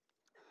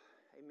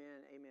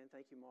Amen. Amen.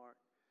 Thank you, Mark.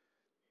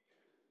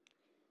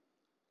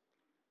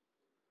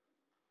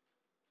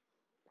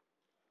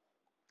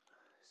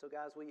 So,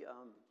 guys, we've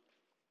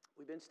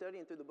been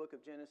studying through the book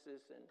of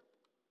Genesis,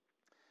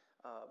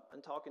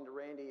 and talking to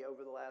Randy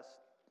over the last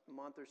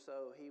month or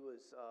so. He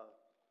was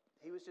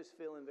just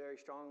feeling very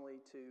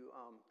strongly to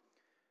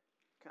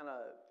kind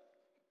of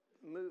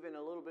move in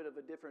a little bit of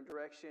a different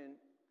direction,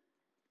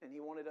 and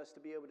he wanted us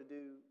to be able to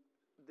do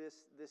this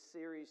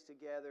series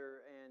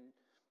together. And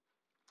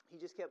he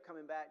just kept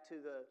coming back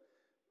to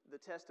the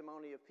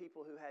testimony of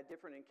people who had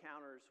different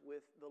encounters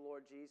with the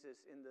Lord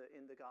Jesus in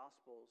the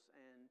Gospels,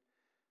 and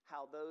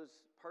how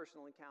those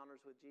personal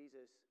encounters with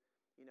Jesus,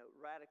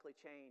 radically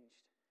changed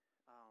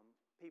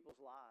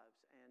people's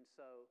lives. And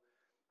so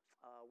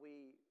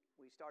we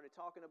started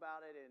talking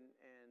about it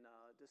and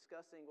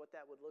discussing what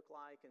that would look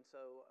like. And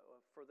so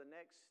for the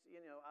next,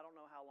 I don't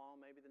know how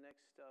long, maybe the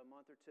next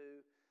month or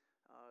two,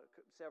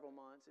 several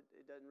months.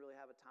 It doesn't really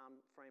have a time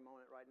frame on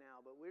it right now,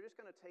 but we're just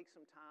going to take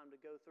some time to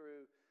go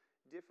through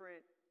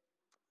different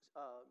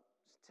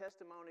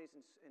testimonies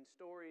and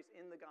stories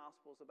in the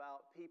Gospels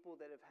about people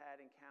that have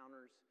had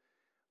encounters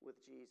with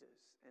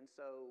Jesus. And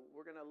so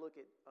we're going to look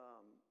at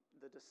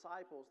the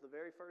disciples, the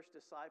very first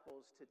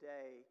disciples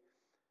today,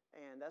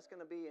 and that's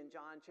going to be in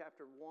John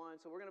chapter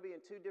 1. So we're going to be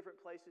in two different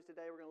places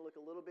today. We're going to look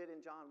a little bit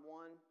in John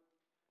 1.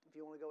 If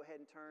you want to go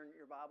ahead and turn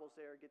your Bibles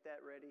there, get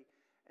that ready.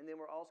 And then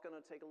we're also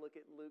going to take a look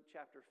at Luke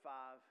chapter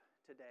 5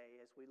 today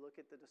as we look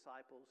at the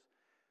disciples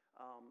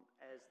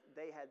as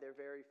they had their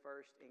very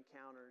first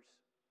encounters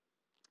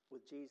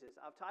with Jesus.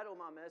 I've titled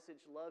my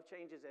message, Love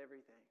Changes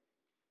Everything.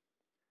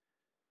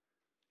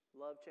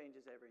 Love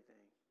changes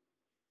everything.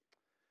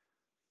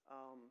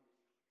 I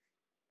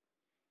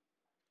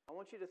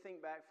want you to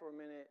think back for a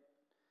minute,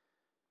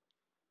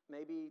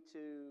 maybe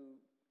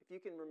if you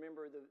can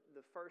remember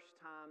the first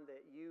time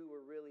that you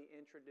were really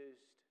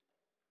introduced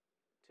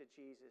to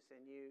Jesus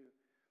and you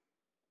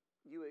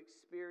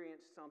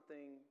experienced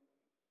something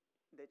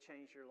that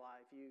changed your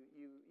life.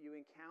 You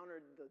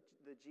encountered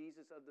the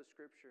Jesus of the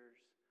Scriptures,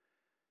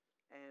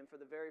 and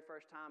for the very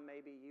first time,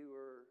 maybe you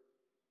were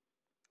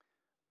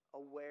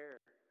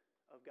aware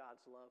of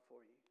God's love for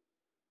you,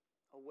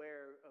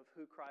 aware of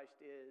who Christ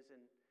is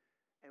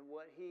and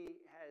what He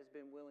has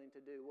been willing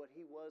to do, what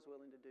He was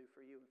willing to do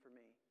for you and for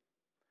me.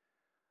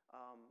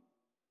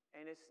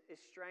 And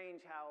it's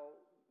strange how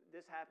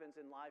this happens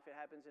in life. It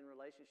happens in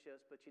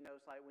relationships, but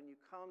it's like when you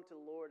come to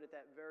the Lord at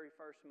that very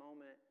first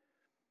moment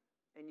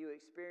and you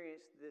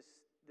experience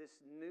this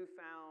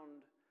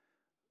newfound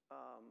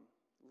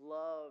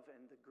love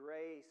and the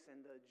grace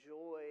and the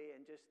joy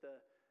and just the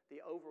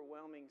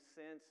overwhelming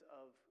sense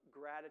of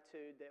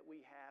gratitude that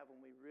we have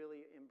when we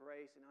really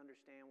embrace and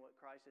understand what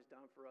Christ has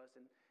done for us.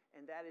 And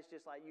that is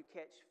just like you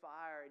catch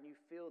fire and you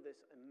feel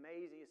this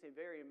amazing, it can be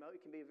very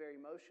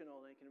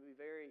emotional, and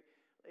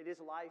it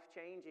is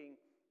life-changing.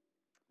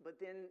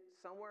 But then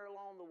somewhere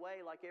along the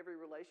way, like every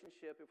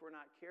relationship, if we're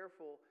not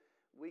careful,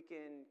 we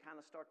can kind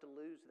of start to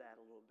lose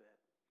that a little bit.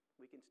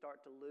 We can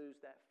start to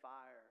lose that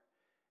fire.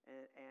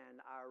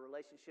 And our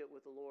relationship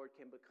with the Lord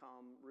can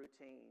become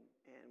routine,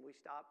 and we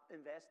stop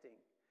investing,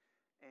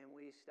 and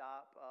we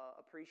stop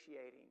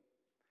appreciating,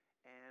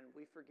 and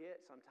we forget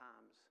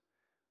sometimes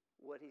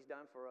what He's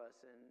done for us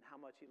and how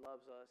much He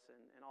loves us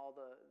and all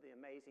the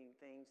amazing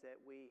things that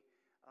we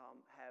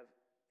have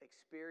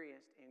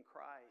experienced in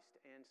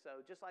Christ. And so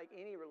just like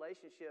any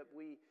relationship,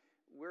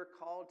 we're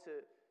called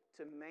to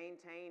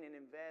maintain and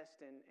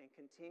invest and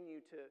continue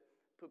to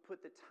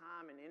put the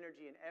time and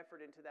energy and effort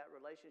into that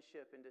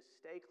relationship and to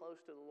stay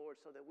close to the Lord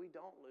so that we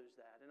don't lose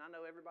that. And I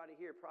know everybody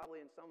here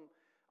probably on some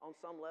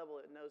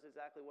level it knows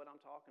exactly what I'm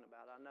talking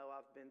about. I know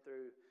I've been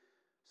through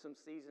some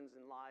seasons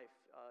in life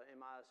in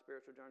my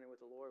spiritual journey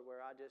with the Lord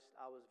where I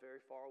was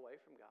very far away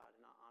from God,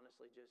 and I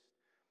honestly just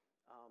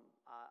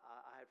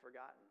I had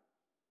forgotten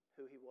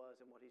who He was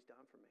and what He's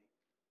done for me.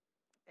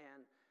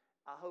 And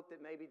I hope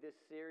that maybe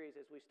this series,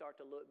 as we start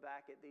to look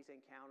back at these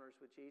encounters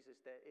with Jesus,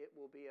 that it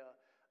will be a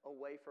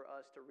way for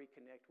us to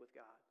reconnect with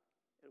God.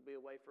 It'll be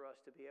a way for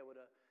us to be able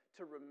to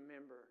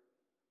remember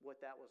what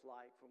that was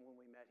like from when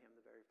we met Him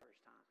the very first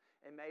time.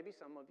 And maybe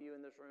some of you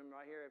in this room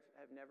right here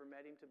have never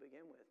met Him to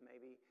begin with.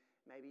 Maybe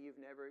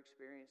you've never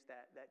experienced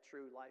that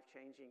true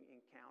life-changing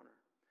encounter.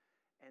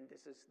 And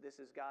this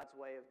is God's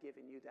way of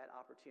giving you that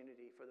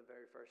opportunity for the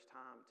very first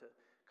time to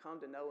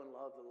come to know and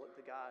love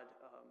the God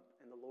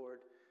and the Lord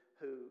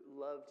who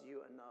loved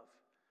you enough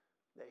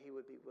that He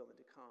would be willing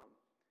to come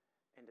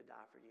and to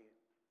die for you,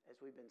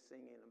 as we've been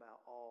singing about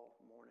all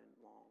morning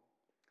long.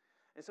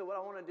 And so what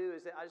I want to do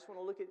is that I just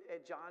want to look at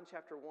John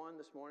chapter 1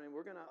 this morning.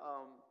 We're going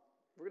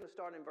to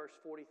start in verse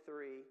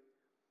 43.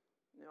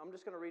 I'm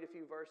just going to read a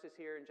few verses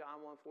here in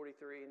John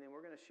 1:43, and then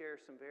we're going to share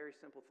some very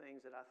simple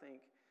things that I think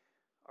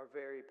are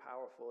very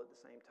powerful at the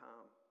same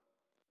time.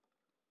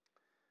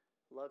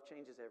 Love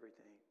changes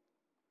everything.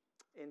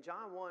 In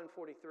John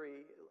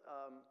 1:43,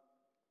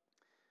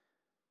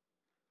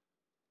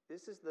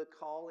 this is the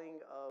calling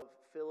of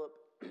Philip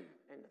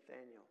and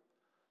Nathanael.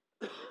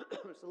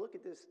 So look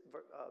at this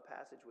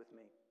passage with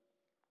me.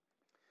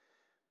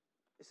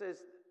 It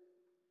says,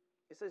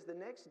 the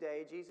next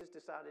day Jesus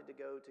decided to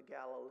go to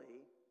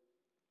Galilee,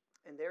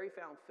 and there he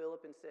found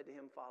Philip and said to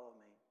him, "Follow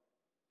me."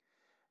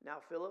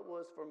 Now Philip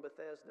was from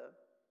Bethsaida,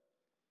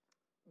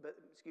 the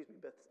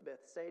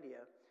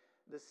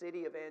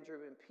city of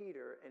Andrew and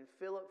Peter, and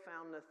Philip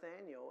found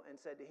Nathanael and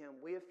said to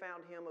him, "We have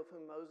found him of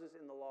whom Moses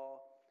in the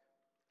law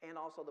and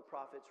also the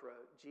prophets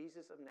wrote,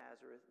 Jesus of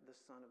Nazareth, the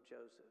son of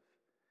Joseph."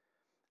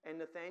 And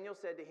Nathanael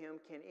said to him,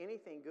 "Can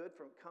anything good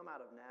come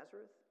out of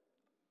Nazareth?"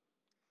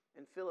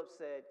 And Philip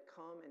said,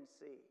 "Come and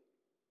see."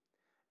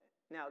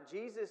 Now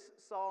Jesus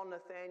saw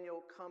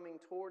Nathanael coming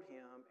toward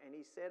him, and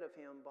he said of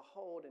him,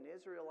 "Behold, an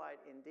Israelite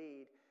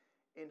indeed,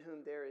 in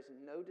whom there is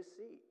no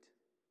deceit."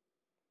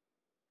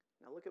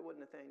 Now look at what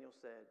Nathanael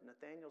said.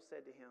 Nathanael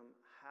said to him,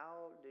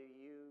 "How do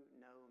you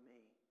know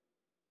me?"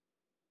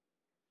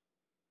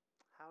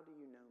 How do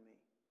you know me?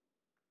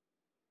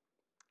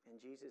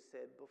 And Jesus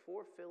said,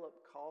 "Before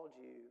Philip called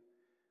you,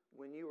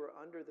 when you were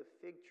under the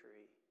fig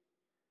tree,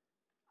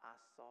 I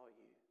saw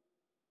you."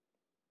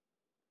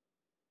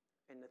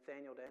 And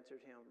Nathanael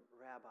answered him,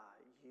 "Rabbi,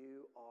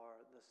 you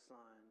are the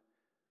Son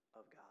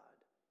of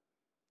God.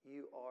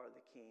 You are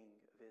the King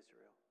of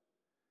Israel."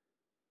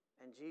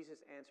 And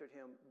Jesus answered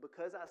him,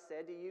 "Because I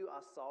said to you,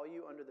 I saw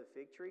you under the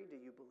fig tree, do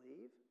you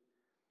believe?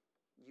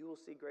 You will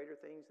see greater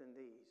things than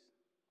these."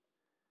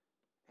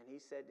 And he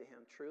said to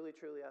him, "Truly,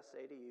 truly, I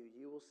say to you,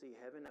 you will see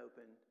heaven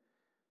open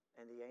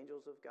and the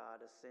angels of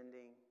God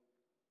ascending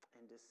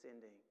and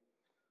descending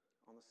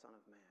on the Son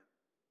of Man."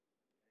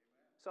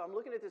 So I'm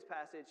looking at this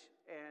passage,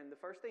 and the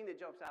first thing that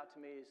jumps out to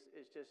me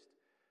is just,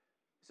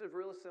 it's a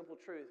real simple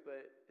truth,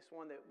 but it's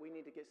one that we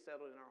need to get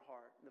settled in our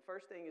heart. The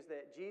first thing is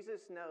that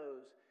Jesus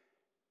knows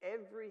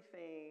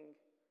everything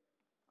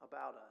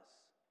about us,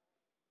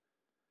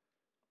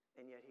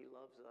 and yet he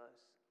loves us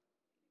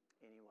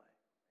anyway.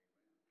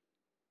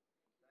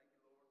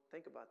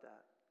 Think about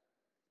that.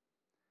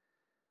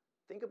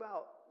 Think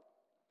about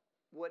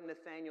what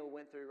Nathanael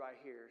went through right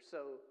here.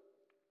 So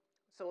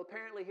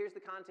apparently, here's the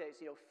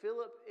context.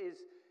 Philip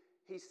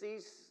he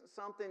sees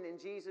something in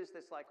Jesus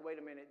that's like, wait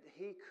a minute,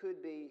 he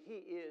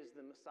is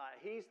the Messiah.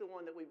 He's the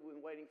one that we've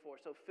been waiting for.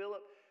 So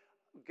Philip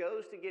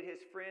goes to get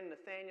his friend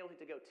Nathanael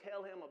to go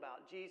tell him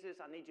about Jesus.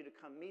 "I need you to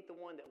come meet the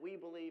one that we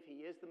believe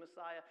he is the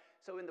Messiah."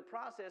 So in the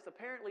process,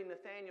 apparently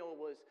Nathanael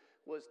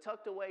was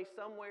tucked away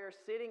somewhere,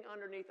 sitting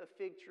underneath a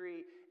fig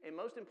tree. And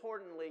most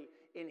importantly,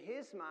 in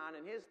his mind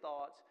and his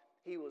thoughts,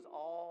 he was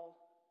all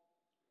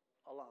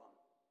alone.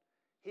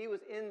 He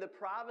was in the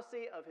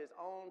privacy of his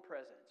own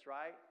presence,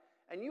 right?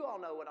 And you all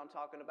know what I'm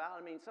talking about.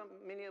 I mean,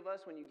 many of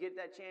us, when you get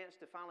that chance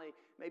to finally,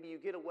 maybe you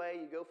get away,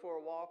 you go for a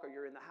walk, or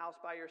you're in the house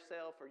by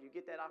yourself, or you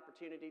get that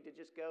opportunity to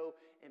just go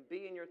and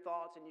be in your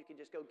thoughts, and you can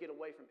just go get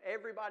away from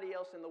everybody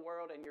else in the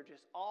world, and you're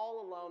just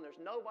all alone. There's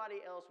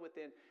nobody else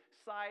within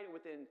sight,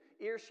 within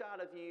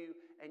earshot of you,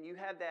 and you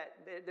have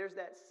there's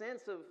that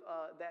sense of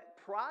that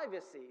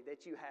privacy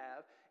that you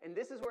have. And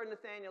this is where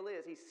Nathanael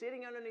is. He's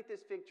sitting underneath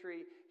this fig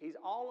tree. He's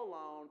all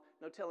alone.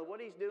 No telling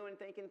what he's doing,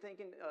 thinking,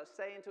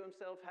 saying to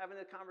himself, having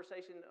a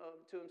conversation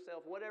to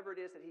himself, whatever it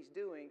is that he's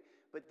doing.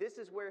 But this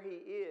is where he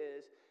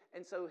is.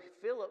 And so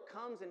Philip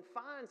comes and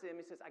finds him.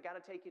 He says, "I got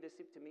to take you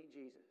to meet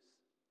Jesus."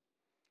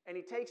 And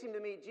he takes him to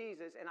meet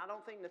Jesus. And I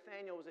don't think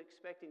Nathanael was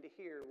expecting to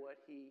hear what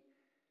he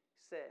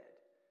said.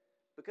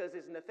 Because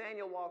as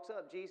Nathanael walks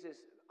up, Jesus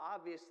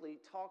obviously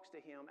talks to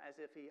him as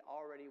if he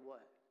already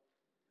what?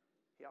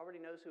 He already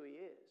knows who he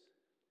is.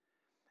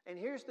 And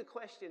here's the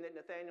question that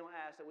Nathanael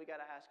asks that we got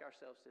to ask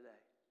ourselves today.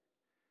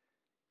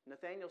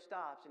 Nathanael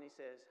stops and he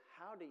says,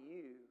 "How do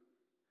you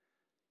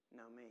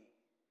know me?"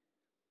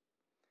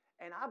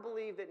 And I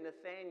believe that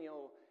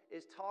Nathanael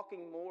is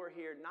talking more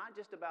here, not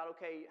just about,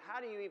 okay, how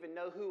do you even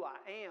know who I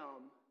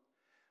am?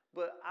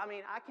 But, I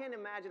mean, I can't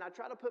imagine. I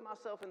try to put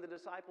myself in the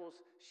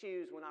disciples'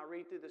 shoes when I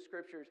read through the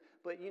scriptures.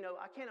 But,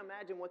 I can't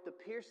imagine what the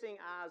piercing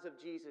eyes of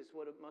Jesus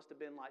must have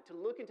been like. To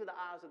look into the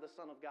eyes of the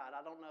Son of God,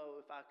 I don't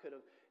know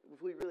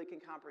if we really can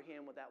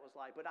comprehend what that was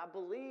like. But I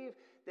believe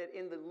that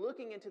in the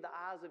looking into the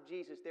eyes of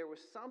Jesus, there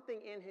was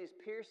something in his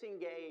piercing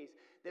gaze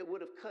that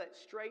would have cut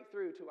straight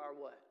through to our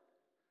what?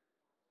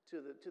 To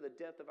the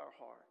depth of our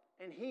heart.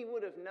 And he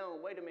would have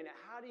known, wait a minute,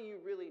 how do you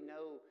really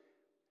know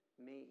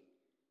me?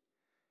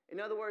 In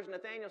other words,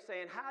 Nathanael's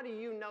saying, how do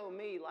you know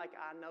me like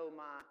I know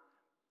myself?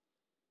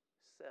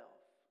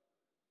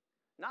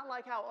 Not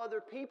like how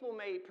other people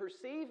may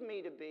perceive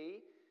me to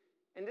be.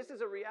 And this is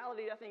a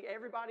reality I think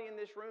everybody in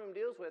this room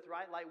deals with,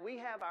 right? Like we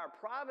have our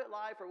private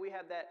life, or we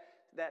have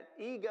that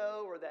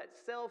ego or that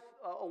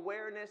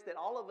self-awareness that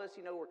all of us,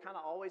 we're kind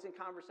of always in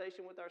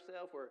conversation with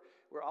ourselves.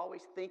 We're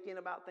always thinking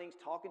about things,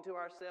 talking to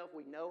ourselves.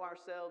 We know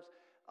ourselves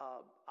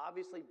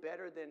obviously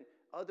better than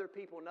other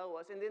people know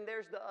us. And then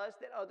there's the us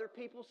that other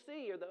people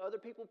see or that other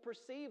people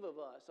perceive of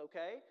us,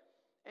 okay?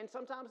 And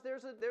sometimes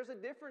there's a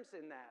difference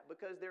in that,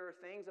 because there are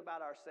things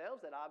about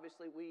ourselves that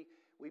obviously we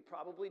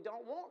probably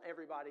don't want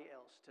everybody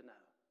else to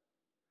know.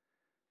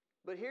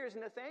 But here's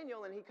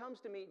Nathanael, and he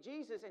comes to meet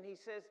Jesus, and he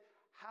says,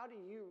 how do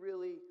you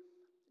really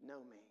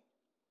know me?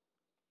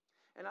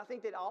 And I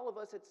think that all of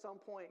us at some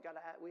point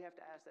we have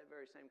to ask that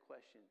very same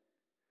question.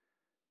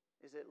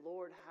 Is that,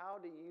 Lord, how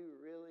do you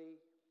really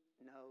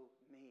know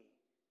me?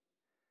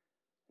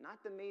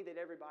 Not the me that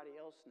everybody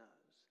else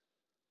knows,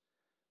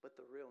 but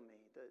the real me,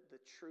 the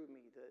true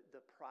me,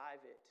 the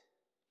private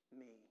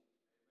me.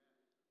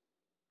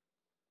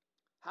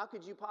 How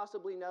could you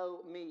possibly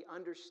know me,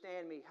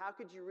 understand me? How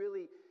could you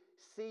really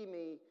see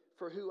me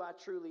for who I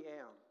truly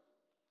am?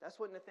 That's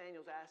what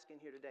Nathaniel's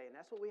asking here today, and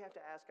that's what we have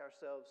to ask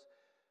ourselves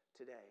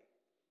today.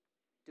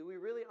 Do we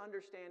really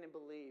understand and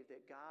believe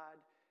that God,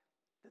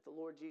 that the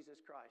Lord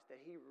Jesus Christ,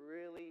 that He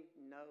really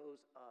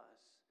knows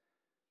us?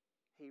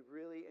 He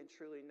really and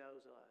truly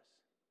knows us.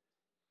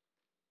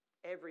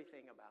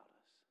 Everything about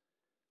us.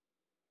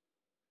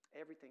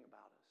 Everything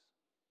about us.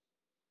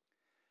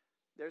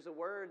 There's a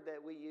word that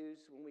we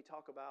use when we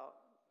talk about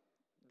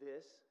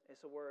this.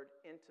 It's a word,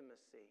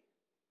 intimacy.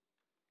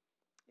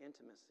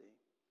 Intimacy.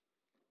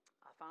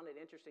 I found it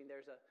interesting.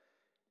 There's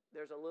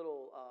a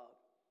little,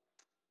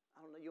 I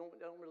don't know, you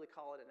don't really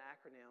call it an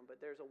acronym, but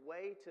there's a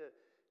way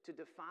to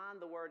define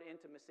the word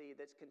intimacy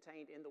that's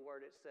contained in the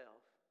word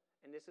itself.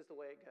 And this is the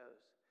way it goes.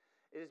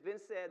 It has been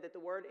said that the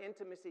word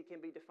intimacy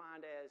can be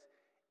defined as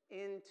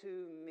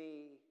into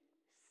me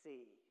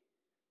see.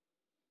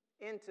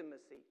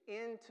 Intimacy.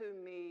 Into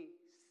me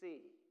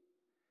see.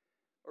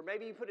 Or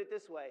maybe you put it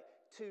this way,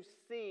 to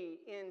see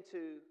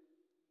into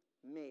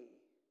me.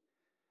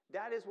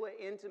 That is what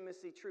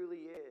intimacy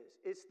truly is.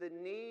 It's the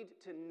need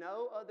to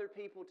know other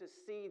people, to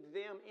see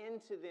them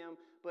into them,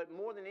 but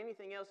more than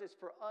anything else, it's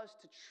for us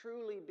to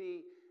truly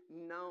be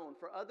known,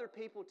 for other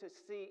people to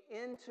see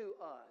into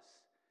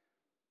us.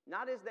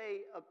 Not as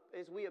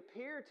we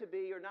appear to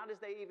be, or not as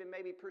they even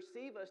maybe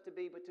perceive us to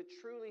be, but to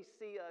truly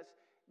see us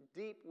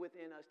deep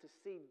within us, to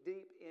see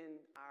deep in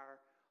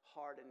our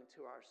heart and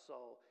into our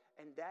soul.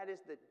 And that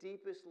is the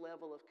deepest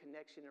level of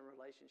connection and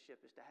relationship,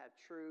 is to have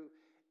true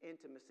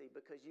intimacy,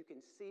 because you can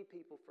see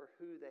people for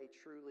who they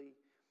truly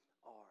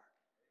are.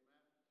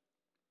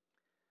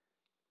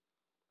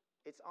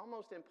 Amen. It's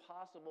almost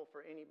impossible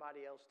for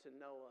anybody else to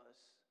know us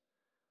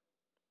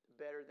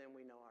better than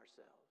we know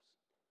ourselves.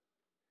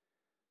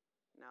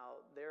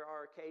 Now, there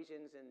are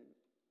occasions in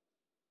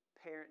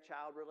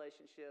parent-child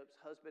relationships,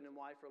 husband and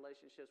wife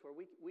relationships, where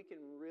we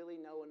can really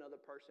know another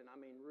person. I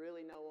mean,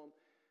 really know them.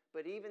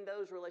 But even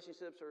those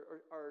relationships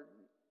are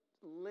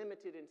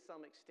limited in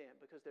some extent,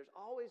 because there's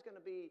always going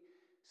to be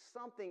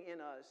something in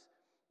us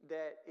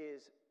that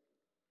is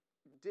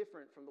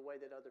different from the way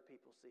that other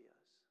people see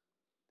us.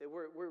 That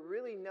we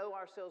really know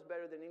ourselves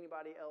better than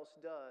anybody else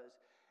does.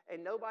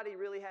 And nobody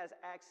really has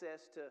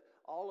access to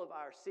all of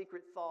our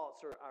secret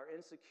thoughts or our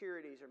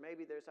insecurities, or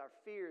maybe there's our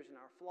fears and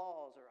our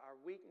flaws or our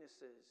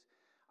weaknesses,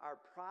 our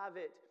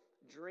private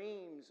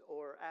dreams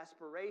or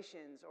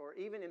aspirations, or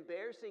even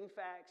embarrassing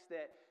facts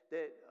that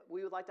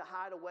we would like to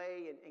hide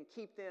away and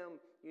keep them,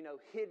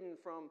 hidden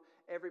from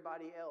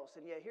everybody else.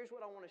 And yet, here's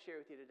what I want to share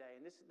with you today,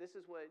 and this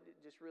is what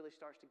just really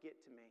starts to get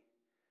to me,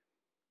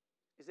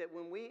 is that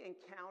when we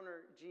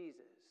encounter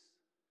Jesus,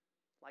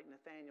 like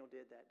Nathaniel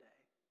did that day,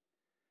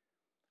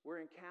 we're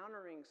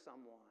encountering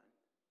someone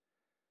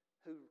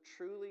who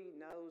truly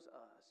knows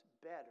us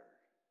better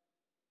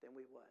than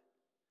we what?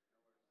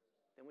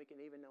 Than we can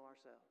even know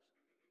ourselves.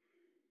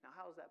 Now,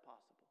 how is that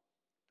possible?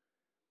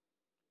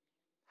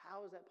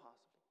 How is that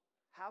possible?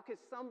 How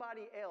could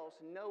somebody else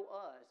know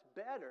us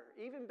better,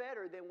 even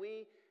better than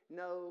we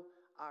know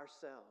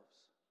ourselves?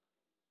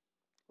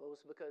 Well,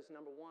 it's because,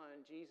 number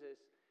one,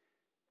 Jesus,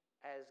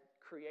 as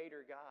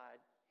Creator God,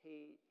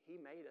 He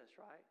made us,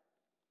 right?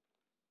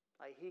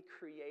 Like, He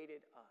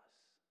created us.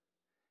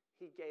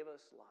 He gave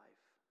us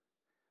life.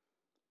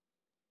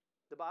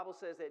 The Bible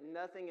says that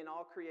nothing in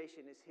all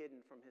creation is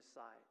hidden from His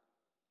sight.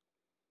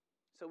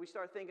 So we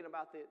start thinking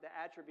about the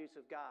attributes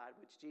of God,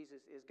 which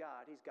Jesus is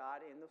God. He's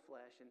God in the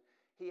flesh, and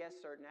He has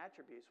certain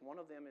attributes. One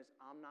of them is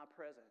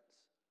omnipresence.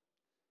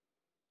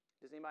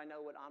 Does anybody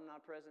know what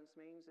omnipresence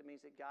means? It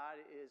means that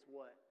God is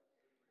what?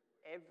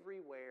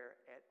 Everywhere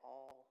at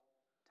all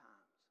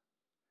times.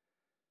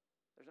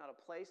 There's not a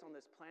place on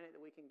this planet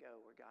that we can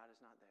go where God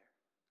is not there,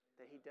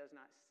 that He does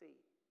not see.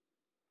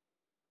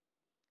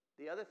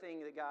 The other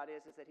thing that God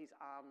is that He's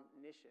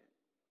omniscient.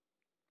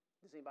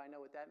 Does anybody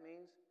know what that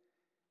means?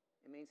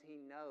 It means He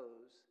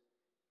knows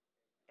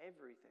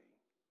everything.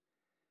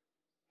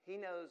 He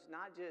knows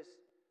not just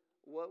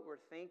what we're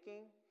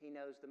thinking. He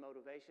knows the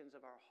motivations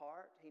of our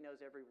heart. He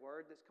knows every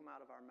word that's come out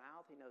of our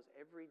mouth. He knows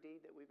every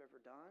deed that we've ever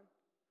done.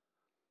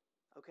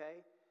 Okay?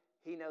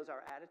 He knows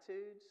our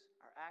attitudes,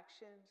 our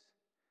actions.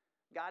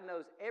 God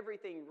knows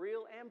everything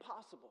real and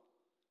possible.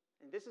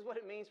 And this is what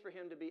it means for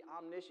Him to be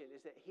omniscient,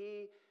 is that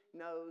He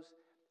knows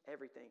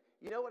everything.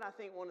 You know what I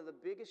think one of the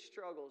biggest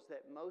struggles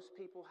that most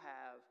people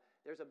have,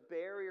 there's a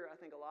barrier I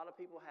think a lot of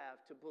people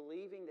have to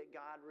believing that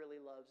God really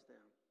loves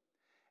them,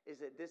 is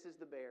that this is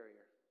the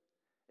barrier.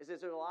 Is that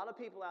there's a lot of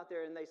people out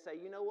there and they say,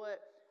 you know what?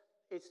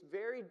 It's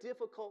very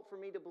difficult for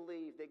me to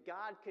believe that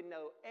God can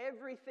know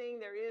everything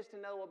there is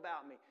to know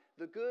about me.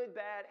 The good,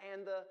 bad,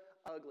 and the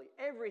ugly.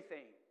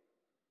 Everything.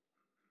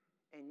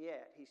 And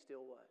yet, He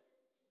still what?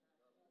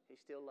 He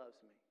still loves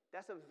me.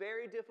 That's a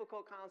very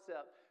difficult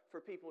concept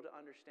for people to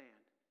understand.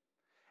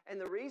 And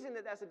the reason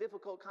that that's a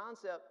difficult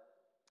concept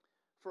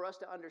for us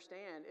to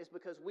understand is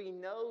because we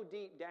know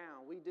deep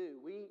down, we do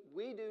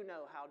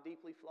know how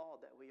deeply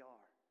flawed that we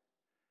are.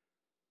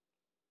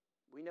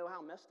 We know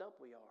how messed up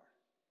we are.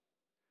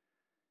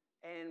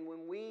 And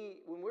when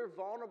we're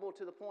vulnerable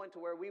to the point to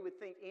where we would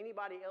think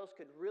anybody else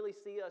could really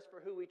see us for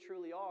who we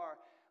truly are,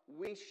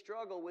 we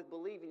struggle with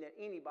believing that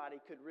anybody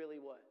could really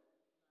what?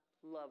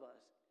 Love us,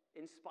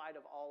 in spite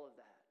of all of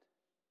that.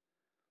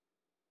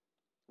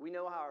 We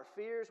know our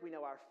fears, we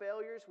know our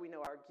failures, we know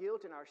our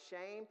guilt and our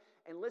shame.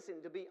 And listen,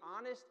 to be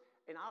honest,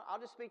 and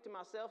I'll just speak to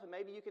myself, and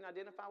maybe you can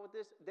identify with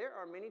this, there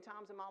are many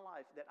times in my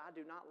life that I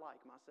do not like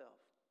myself.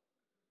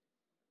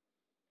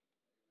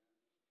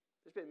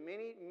 There's been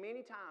many,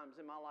 many times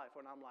in my life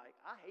when I'm like,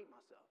 I hate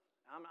myself.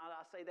 I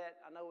say that,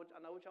 I know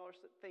what y'all are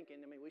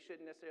thinking. I mean, we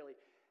shouldn't necessarily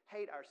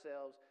hate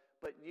ourselves,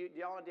 but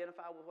y'all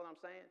identify with what I'm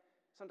saying?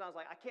 Sometimes,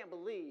 like, I can't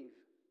believe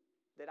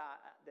that I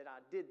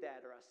did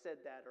that, or I said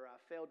that, or I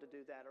failed to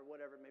do that, or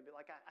whatever it may be.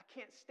 Like, I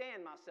can't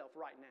stand myself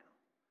right now.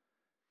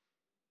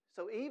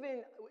 So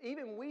even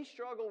we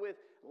struggle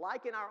with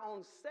liking our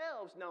own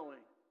selves,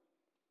 knowing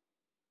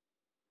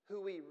who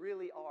we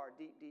really are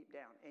deep, deep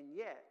down. And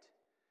yet,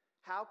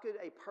 how could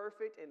a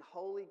perfect and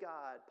holy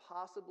God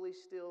possibly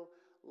still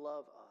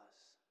love us,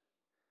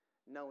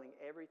 knowing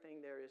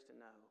everything there is to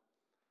know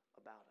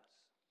about us?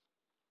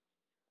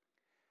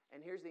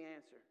 And here's the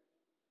answer.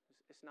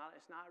 It's not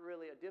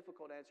really a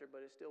difficult answer,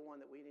 but it's still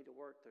one that we need to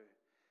work through.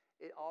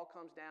 It all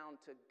comes down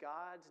to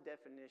God's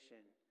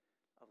definition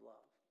of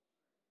love.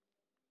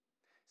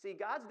 See,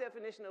 God's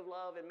definition of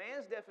love and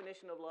man's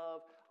definition of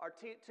love are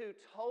two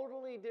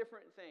totally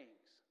different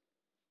things.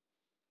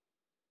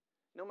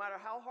 No matter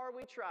how hard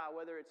we try,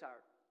 whether it's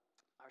our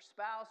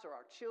spouse or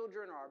our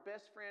children or our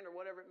best friend or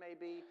whatever it may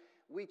be,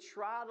 we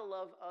try to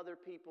love other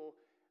people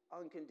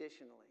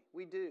unconditionally.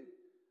 We do.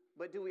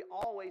 But do we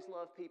always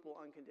love people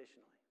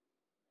unconditionally?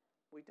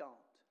 We don't.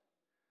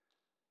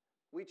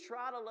 We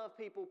try to love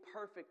people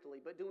perfectly,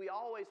 but do we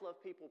always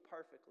love people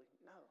perfectly?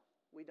 No,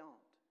 we don't.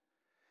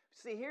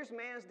 See, here's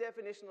man's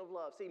definition of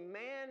love. See,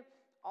 man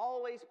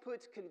always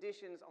puts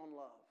conditions on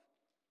love.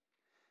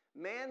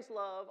 Man's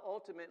love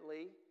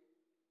ultimately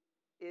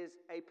is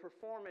a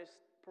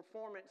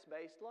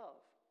performance-based love.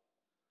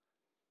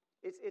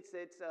 It's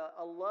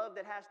a love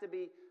that has to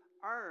be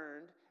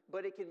earned,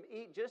 but it can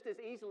just as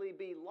easily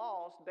be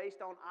lost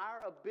based on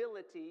our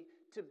ability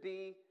to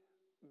be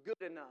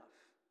good enough.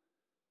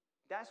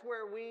 That's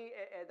where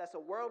that's a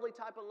worldly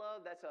type of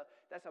love,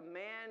 that's a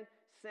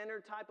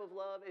man-centered type of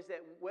love, is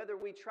that whether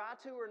we try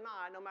to or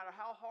not, no matter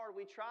how hard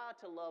we try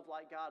to love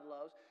like God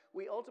loves,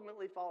 we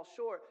ultimately fall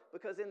short,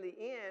 because in the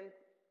end,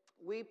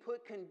 we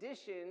put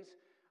conditions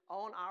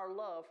on our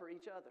love for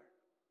each other.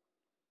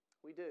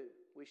 We do.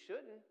 We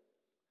shouldn't,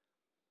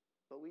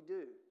 but we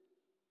do.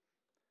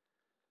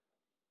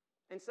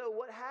 And so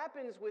what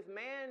happens with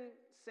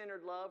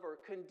man-centered love or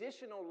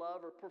conditional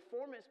love or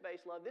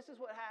performance-based love, this is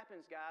what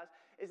happens, guys,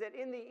 is that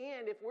in the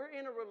end, if we're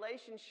in a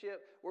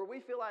relationship where we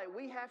feel like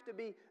we have to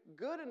be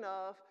good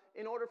enough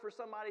in order for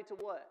somebody to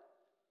what?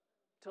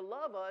 To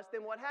love us,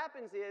 then what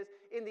happens is,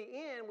 in the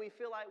end, we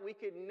feel like we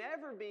could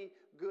never be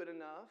good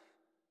enough.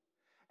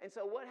 And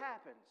so what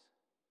happens?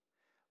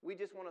 We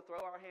just want to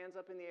throw our hands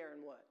up in the air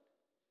and what?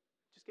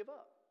 Just give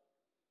up.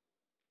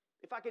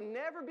 If I can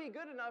never be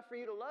good enough for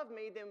you to love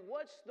me, then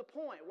what's the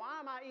point? Why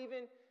am I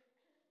even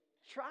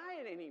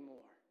trying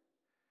anymore?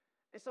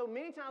 And so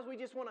many times we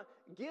just want to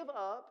give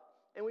up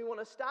and we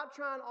want to stop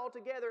trying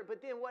altogether.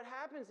 But then what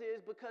happens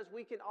is, because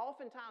we can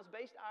oftentimes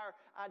base our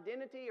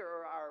identity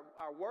or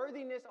our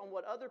worthiness on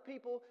what other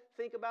people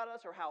think about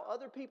us or how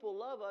other people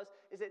love us,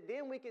 is that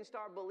then we can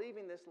start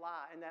believing this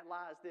lie. And that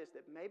lie is this,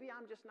 that maybe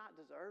I'm just not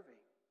deserving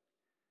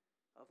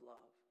of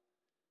love.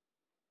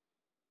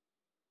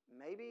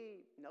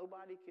 Maybe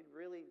nobody could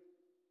really,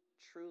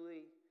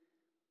 truly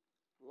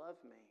love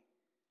me.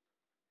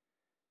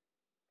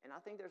 And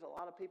I think there's a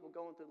lot of people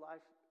going through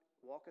life,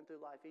 walking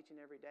through life each and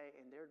every day,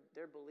 and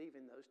they're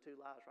believing those two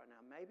lies right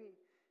now. Maybe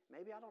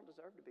I don't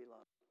deserve to be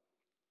loved.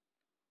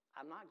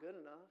 I'm not good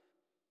enough.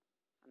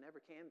 I never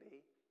can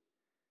be.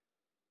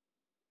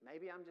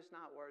 Maybe I'm just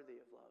not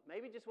worthy of love.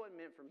 Maybe it just wasn't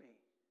meant for me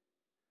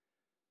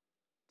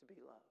to be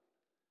loved.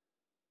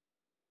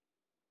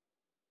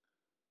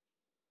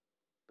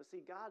 But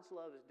see, God's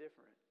love is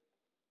different.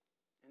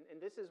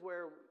 And this is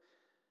where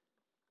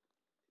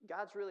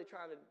God's really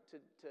trying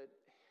to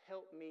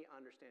help me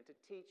understand, to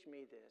teach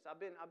me this.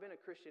 I've been a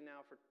Christian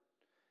now for,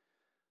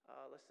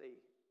 I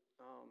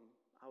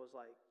was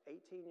like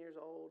 18 years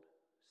old,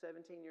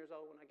 17 years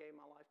old when I gave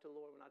my life to the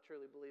Lord, when I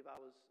truly believe I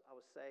was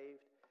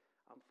saved.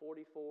 I'm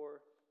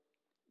 44.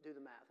 Do the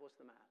math. What's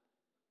the math?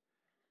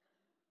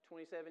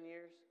 27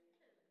 years?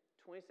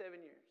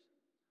 27 years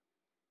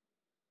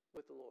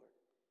with the Lord.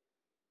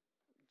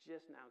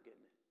 Just now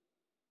getting it.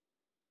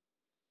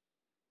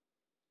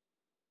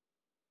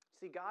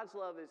 See, God's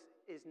love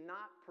is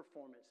not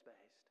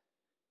performance-based.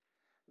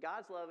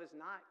 God's love is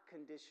not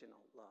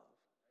conditional love.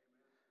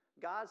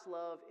 God's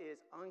love is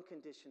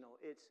unconditional.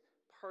 It's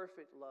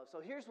perfect love. So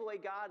here's the way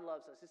God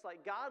loves us. It's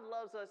like God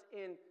loves us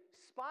in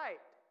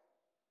spite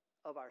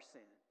of our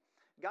sin.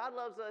 God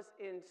loves us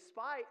in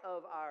spite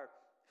of our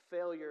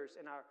failures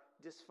and our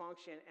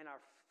dysfunction and our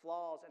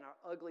flaws and our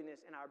ugliness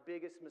and our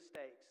biggest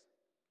mistakes.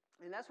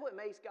 And that's what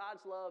makes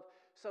God's love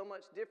so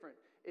much different,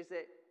 is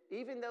that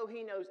even though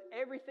He knows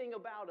everything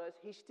about us,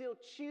 He still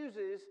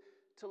chooses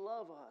to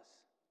love us.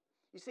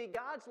 You see,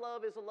 God's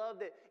love is a love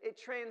that it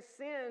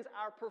transcends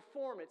our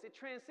performance. It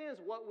transcends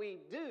what we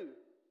do,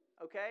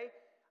 okay?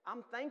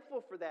 I'm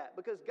thankful for that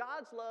because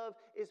God's love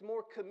is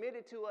more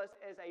committed to us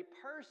as a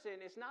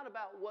person. It's not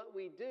about what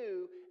we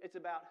do, it's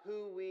about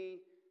who we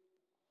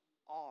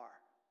are.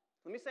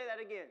 Let me say that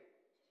again.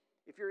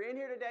 If you're in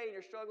here today and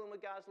you're struggling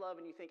with God's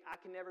love and you think, I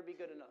can never be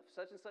good enough,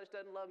 such and such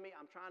doesn't love me,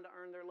 I'm trying to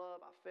earn their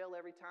love, I fail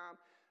every time,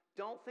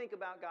 don't think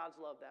about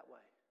God's love that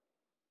way.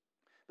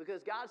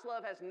 Because God's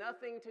love has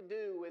nothing to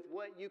do with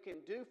what you can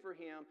do for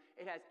Him.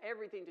 It has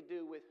everything to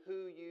do with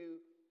who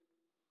you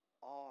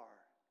are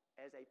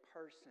as a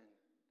person.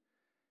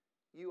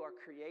 You are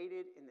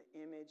created in the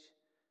image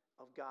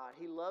of God.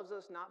 He loves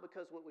us not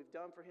because of what we've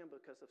done for Him, but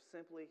because of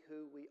simply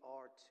who we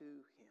are to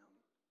Him.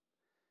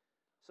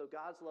 So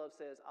God's love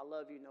says, I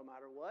love you no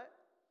matter what.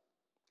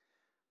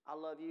 I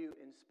love you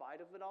in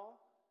spite of it all.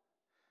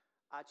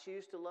 I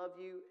choose to love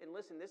you. And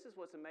listen, this is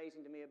what's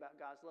amazing to me about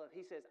God's love.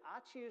 He says,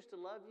 I choose to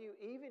love you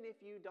even if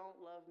you don't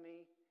love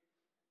me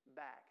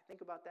back.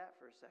 Think about that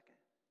for a second.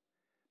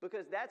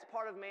 Because that's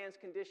part of man's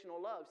conditional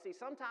love. See,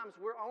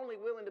 sometimes we're only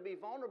willing to be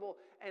vulnerable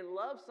and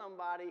love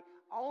somebody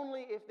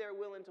only if they're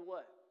willing to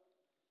what?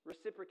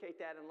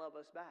 Reciprocate that and love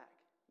us back.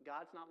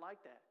 God's not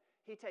like that.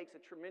 He takes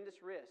a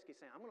tremendous risk.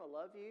 He's saying, I'm going to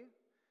love you.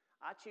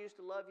 I choose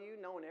to love you,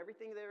 knowing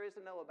everything there is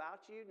to know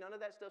about you. None of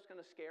that stuff's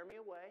going to scare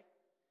me away.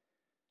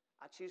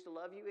 I choose to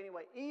love you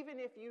anyway. Even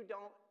if you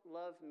don't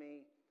love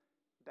me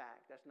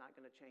back, that's not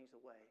going to change the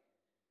way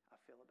I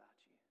feel about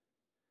you.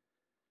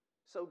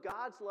 So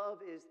God's love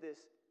is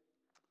this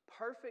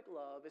perfect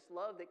love. It's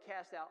love that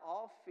casts out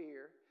all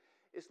fear.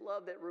 It's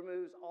love that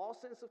removes all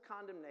sense of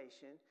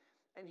condemnation.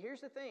 And here's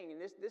the thing, and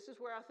this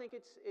is where I think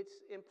it's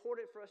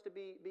important for us to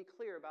be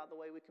clear about the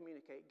way we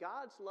communicate.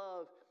 God's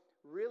love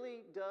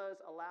really does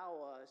allow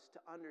us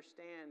to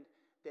understand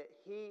that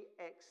He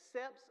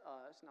accepts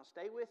us. Now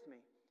stay with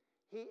me.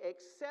 He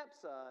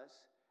accepts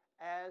us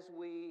as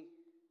we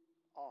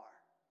are.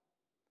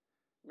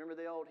 Remember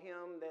the old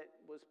hymn that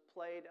was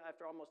played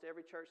after almost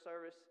every church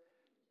service?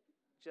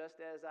 Just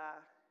as I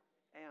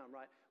am,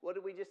 right? What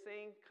did we just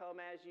sing?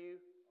 Come as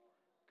you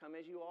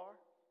are.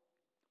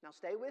 Now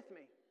stay with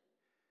me.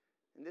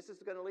 And this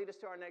is going to lead us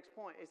to our next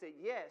point, is that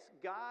yes,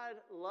 God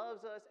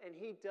loves us and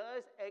He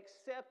does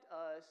accept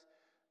us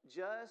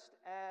just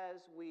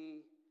as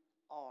we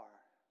are.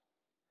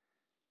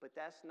 But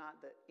that's not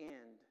the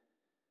end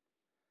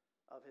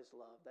of His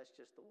love. That's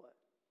just the what?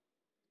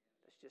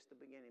 That's just the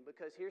beginning.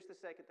 Because here's the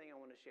second thing I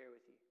want to share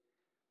with you.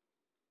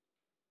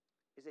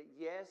 Is that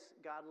yes,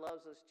 God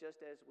loves us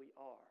just as we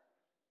are.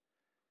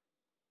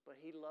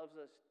 But He loves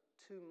us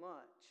too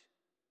much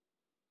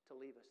to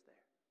leave us there.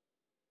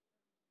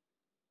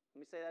 Let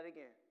me say that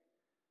again.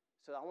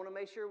 So I want to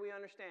make sure we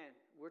understand.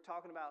 We're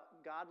talking about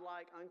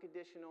God-like,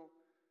 unconditional,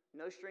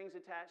 no strings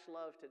attached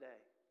love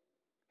today.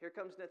 Here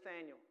comes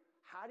Nathaniel.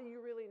 How do you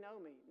really know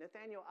me?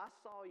 Nathaniel, I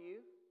saw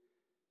you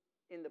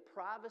in the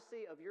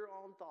privacy of your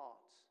own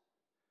thoughts.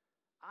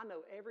 I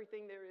know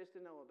everything there is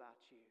to know about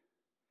you.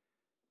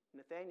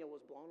 Nathaniel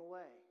was blown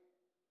away.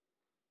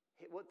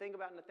 Think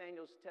about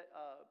Nathaniel's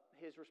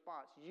his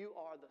response. You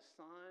are the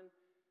Son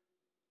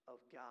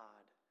of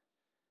God.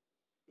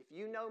 If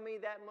you know me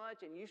that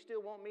much and you still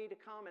want me to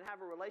come and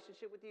have a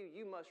relationship with you,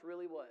 you must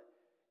really what?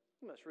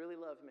 You must really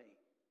love me.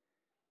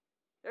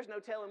 There's no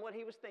telling what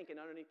he was thinking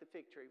underneath the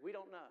fig tree. We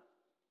don't know.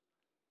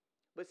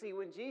 But see,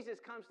 when Jesus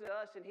comes to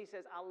us and He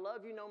says, I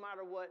love you no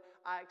matter what,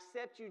 I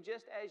accept you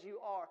just as you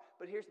are,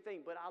 but here's the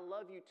thing, but I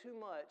love you too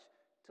much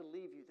to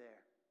leave you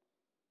there.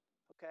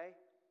 Okay?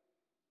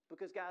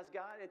 Because guys,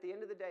 God, at the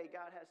end of the day,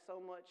 God has so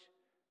much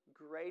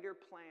greater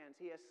plans.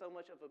 He has so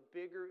much of a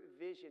bigger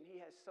vision. He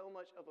has so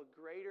much of a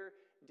greater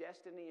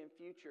destiny and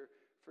future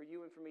for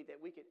you and for me that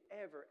we could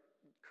ever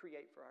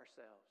create for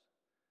ourselves,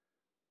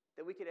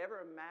 that we could ever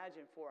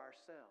imagine for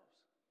ourselves.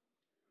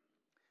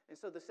 And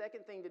so the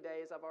second thing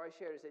today, as I've already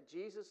shared, is that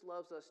Jesus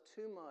loves us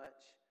too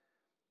much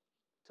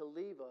to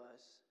leave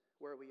us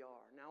where we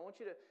are. Now, I want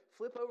you to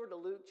flip over to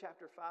Luke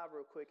chapter 5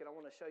 real quick, and I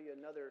want to show you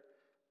another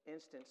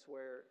instance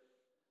where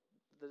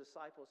the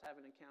disciples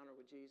have an encounter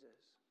with Jesus.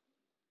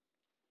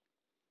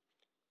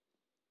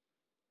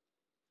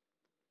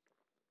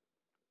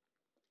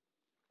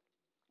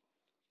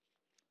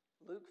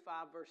 Luke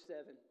 5, verse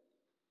 7.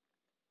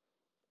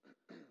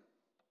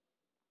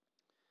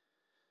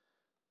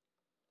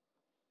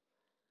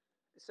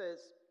 It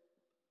says,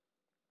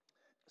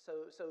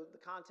 so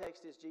the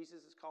context is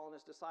Jesus is calling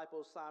His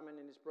disciples, Simon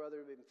and his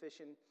brother have been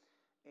fishing,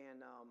 and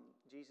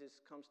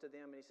Jesus comes to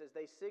them and He says,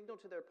 they signal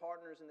to their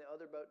partners in the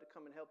other boat to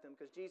come and help them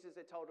because Jesus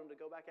had told them to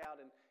go back out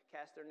and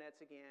cast their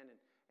nets again.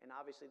 And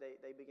obviously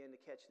they begin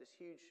to catch this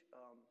huge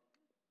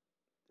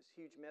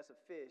mess of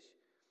fish.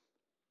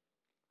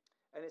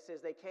 And it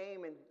says they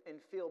came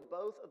and filled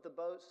both of the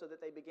boats so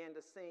that they began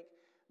to sink.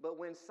 But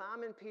when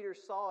Simon Peter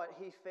saw it,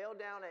 he fell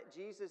down at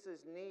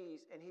Jesus'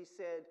 knees and he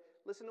said,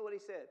 listen to what he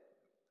said,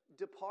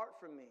 "Depart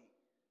from me,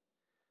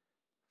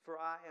 for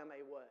I am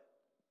a" what?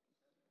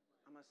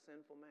 "I'm a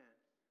sinful man,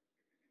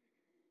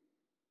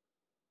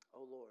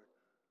 O Lord."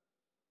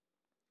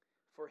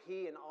 For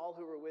he and all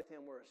who were with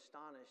him were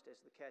astonished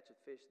as the catch of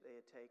fish they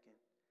had taken.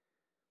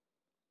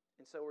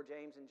 And so were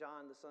James and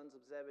John, the sons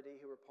of Zebedee,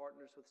 who were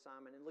partners with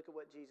Simon. And look at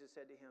what Jesus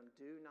said to him,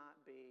 "Do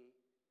not be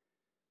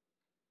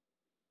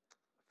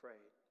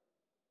afraid.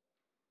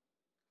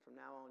 From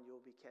now on,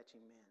 you'll be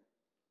catching men."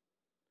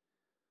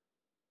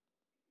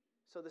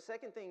 So the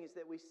second thing is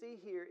that we see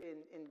here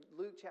in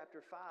Luke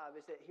chapter 5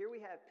 is that here we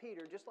have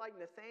Peter, just like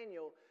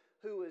Nathanael,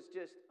 who was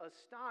just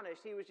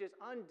astonished. He was just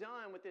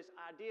undone with this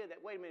idea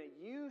that, wait a minute,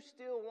 you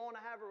still want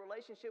to have a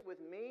relationship with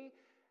me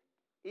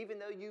even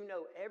though you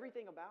know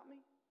everything about me?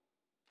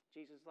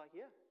 Jesus is like,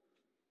 yeah,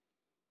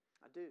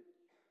 I do.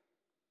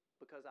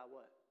 Because I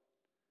what?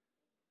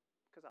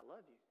 Because I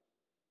love you.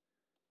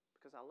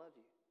 Because I love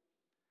you.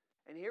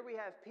 And here we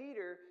have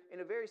Peter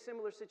in a very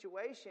similar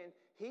situation.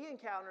 He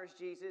encounters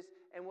Jesus,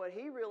 and what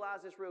he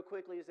realizes real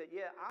quickly is that,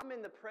 yeah, I'm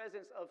in the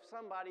presence of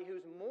somebody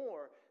who's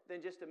more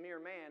than just a mere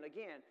man.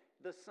 Again,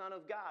 the Son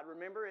of God.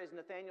 Remember, as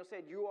Nathanael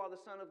said, "You are the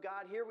Son of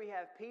God." Here we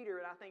have Peter,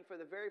 and I think for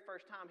the very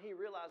first time he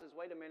realizes,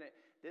 wait a minute,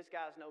 this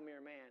guy's no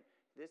mere man.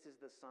 This is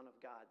the Son of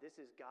God. This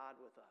is God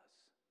with us.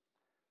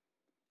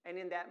 And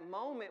in that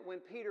moment when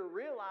Peter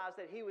realized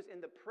that he was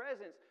in the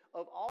presence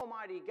of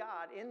Almighty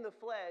God in the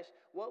flesh,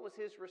 what was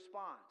his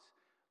response?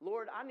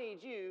 "Lord, I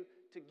need you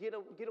to get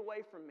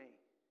away from me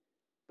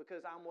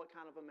because I'm what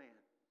kind of a man?"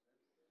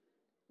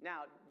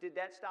 Now, did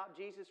that stop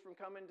Jesus from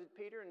coming to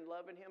Peter and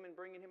loving him and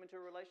bringing him into a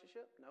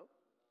relationship? No.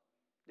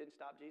 Didn't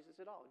stop Jesus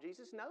at all.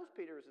 Jesus knows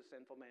Peter is a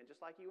sinful man,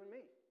 just like you and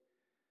me.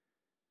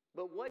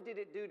 But what did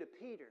it do to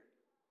Peter?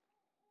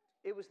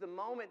 It was the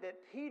moment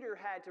that Peter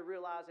had to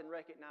realize and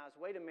recognize,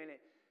 wait a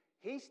minute,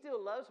 he still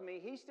loves me.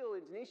 He still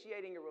is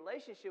initiating a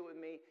relationship with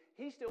me.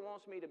 He still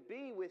wants me to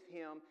be with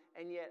him.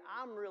 And yet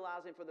I'm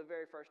realizing for the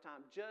very first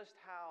time just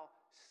how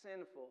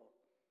sinful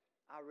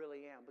I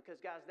really am. Because,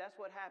 guys, that's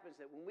what happens,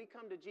 that when we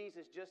come to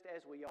Jesus just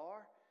as we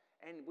are,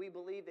 and we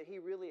believe that he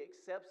really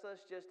accepts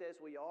us just as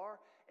we are,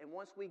 and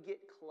once we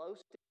get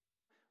close to him,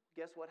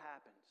 guess what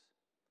happens?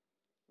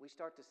 We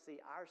start to see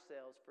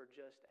ourselves for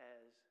just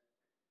as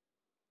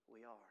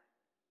we are.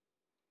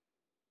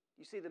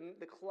 You see,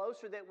 the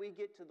closer that we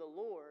get to the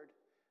Lord,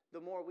 the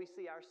more we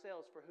see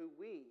ourselves for who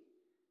we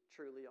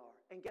truly are.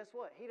 And guess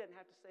what? He doesn't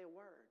have to say a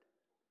word.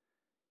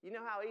 You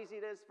know how easy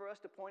it is for us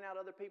to point out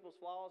other people's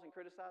flaws and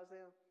criticize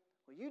them?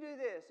 Well, you do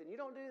this and you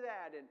don't do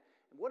that. And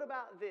what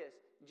about this?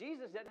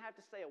 Jesus doesn't have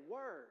to say a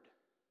word.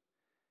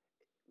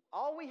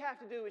 All we have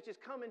to do is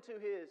just come into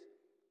his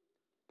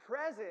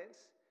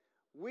presence.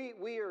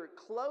 We are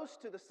close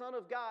to the Son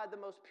of God, the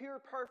most pure,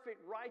 perfect,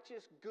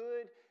 righteous,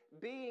 good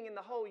being in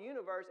the whole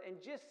universe.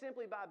 And just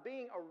simply by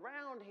being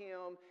around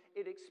him,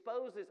 it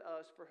exposes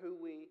us for who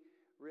we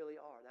really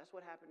are. That's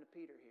what happened to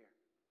Peter here.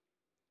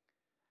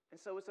 And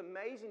so it's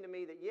amazing to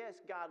me that,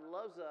 yes, God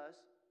loves us.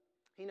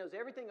 He knows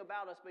everything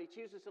about us, but he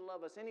chooses to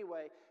love us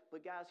anyway.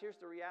 But guys, here's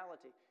the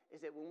reality,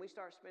 is that when we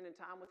start spending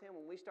time with him,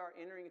 when we start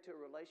entering into a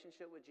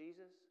relationship with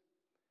Jesus,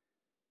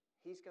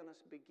 he's going to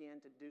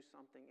begin to do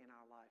something in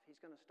our life. He's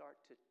going to start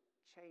to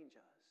change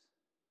us.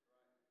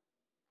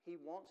 He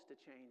wants to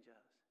change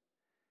us.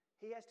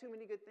 He has too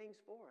many good things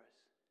for us.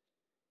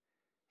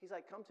 He's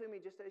like, "Come to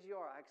me just as you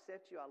are. I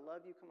accept you. I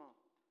love you. Come on."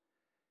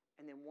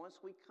 And then once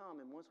we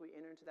come and once we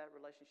enter into that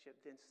relationship,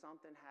 then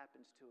something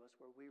happens to us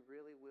where we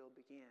really will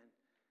begin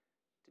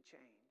to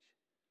change.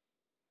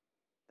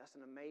 That's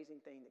an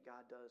amazing thing that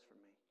God does for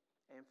me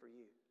and for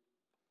you.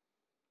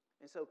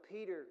 And so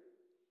Peter,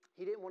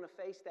 he didn't want to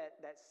face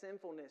that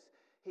sinfulness.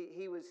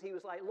 He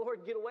was like,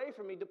 "Lord, get away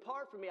from me.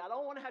 Depart from me. I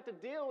don't want to have to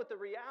deal with the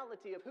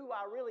reality of who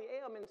I really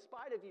am in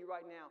spite of you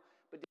right now."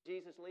 But did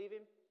Jesus leave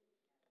him?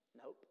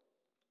 Nope.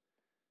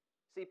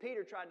 See,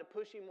 Peter tried to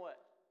push him what?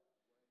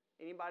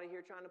 Anybody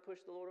here trying to push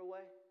the Lord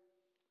away?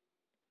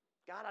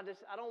 "God,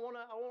 I don't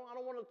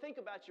want to think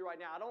about you right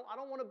now. I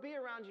don't want to be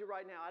around you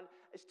right now.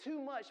 It's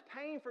too much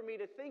pain for me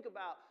to think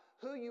about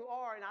who you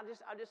are, and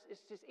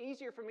it's just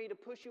easier for me to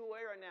push you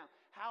away right now."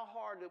 How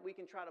hard that we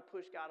can try to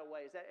push God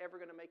away? Is that ever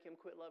going to make him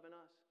quit loving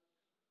us?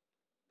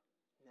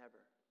 Never.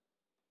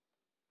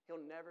 He'll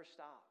never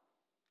stop.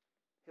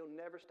 He'll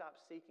never stop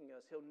seeking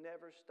us. He'll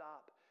never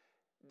stop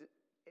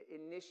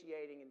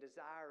initiating and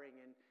desiring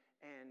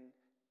and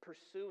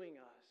pursuing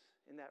us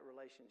in that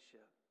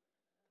relationship.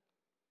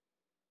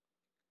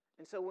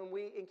 And so when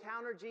we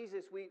encounter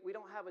Jesus, we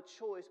don't have a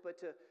choice but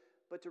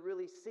to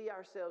really see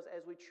ourselves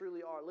as we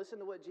truly are. Listen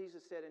to what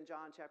Jesus said in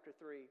John chapter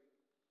 3.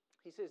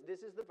 He says,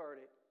 "This is the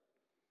verdict,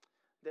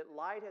 that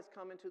light has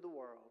come into the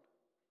world,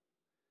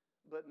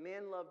 but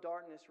men love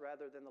darkness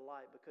rather than the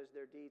light because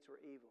their deeds were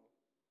evil."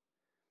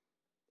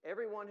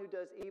 Everyone who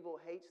does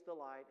evil hates the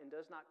light and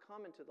does not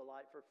come into the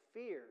light for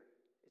fear,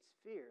 it's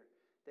fear,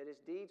 that his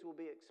deeds will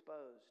be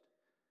exposed.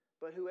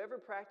 But whoever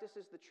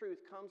practices the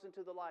truth comes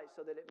into the light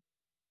so that it may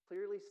be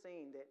clearly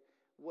seen that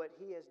what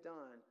he has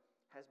done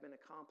has been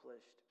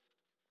accomplished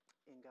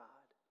in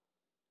God.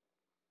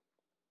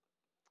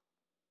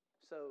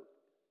 So,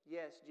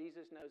 yes,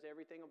 Jesus knows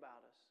everything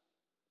about us.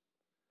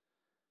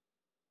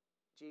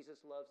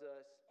 Jesus loves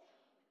us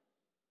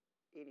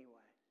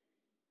anyway.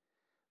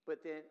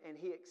 But then, and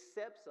he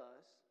accepts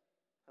us,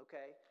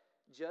 okay,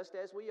 just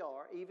as we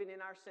are, even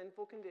in our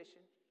sinful condition,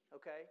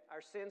 okay?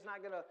 Our sin's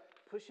not going to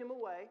push him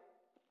away.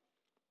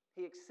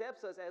 He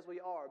accepts us as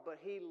we are,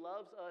 but he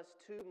loves us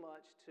too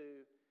much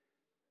to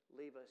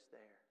leave us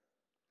there.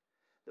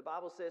 The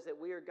Bible says that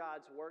we are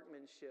God's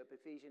workmanship,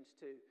 Ephesians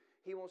 2.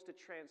 He wants to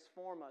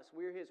transform us.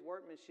 We're his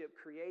workmanship,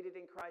 created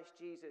in Christ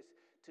Jesus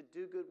to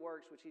do good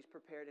works which he's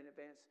prepared in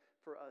advance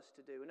for us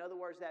to do. In other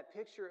words, that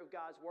picture of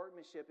God's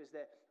workmanship is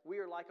that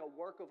we are like a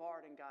work of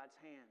art in God's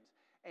hands.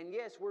 And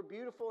yes, we're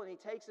beautiful and he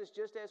takes us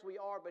just as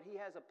we are, but he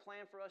has a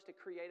plan for us to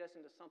create us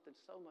into something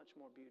so much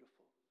more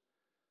beautiful,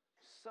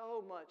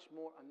 so much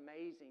more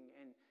amazing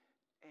and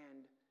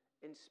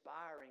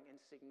inspiring and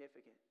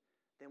significant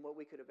than what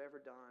we could have ever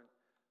done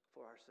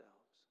for ourselves.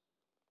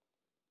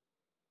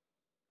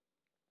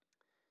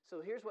 So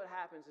here's what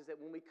happens is that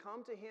when we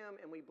come to him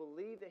and we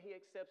believe that he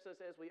accepts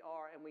us as we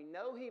are and we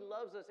know he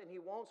loves us and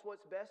he wants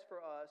what's best for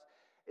us,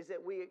 is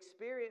that we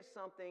experience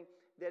something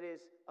that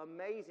is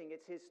amazing.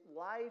 It's his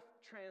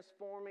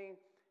life-transforming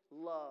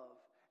love.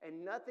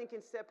 And nothing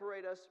can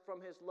separate us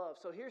from his love.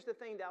 So here's the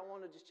thing that I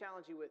want to just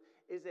challenge you with,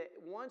 is that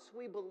once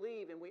we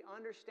believe and we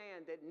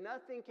understand that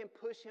nothing can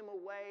push him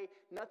away,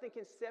 nothing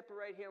can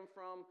separate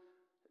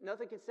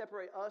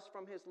us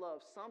from his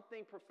love,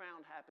 something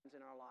profound happens in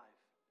our life.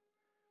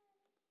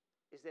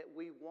 Is that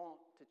we want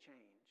to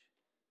change.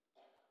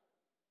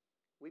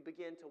 We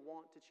begin to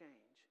want to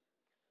change.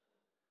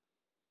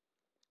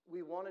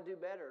 We want to do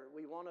better.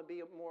 We want to be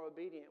more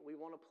obedient. We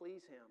want to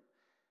please him.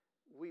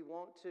 We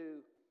want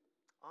to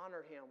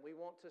honor him. We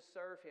want to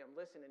serve him.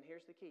 Listen, and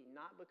here's the key.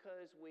 Not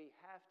because we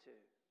have to,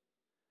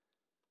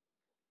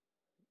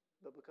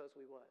 but because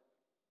we what?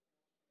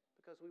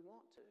 Because we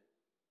want to.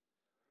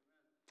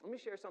 Let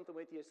me share something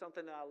with you,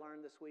 something that I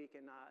learned this week,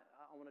 and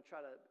I'm going to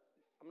try to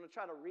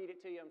read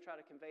it to you. I'm going to try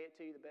to convey it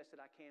to you the best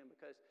that I can,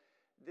 because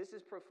this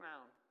is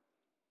profound.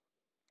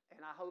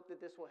 And I hope that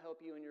this will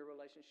help you in your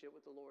relationship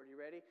with the Lord. You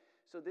ready?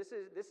 So this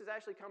is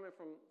actually coming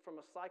from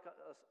a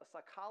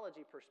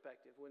psychology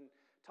perspective, when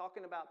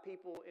talking about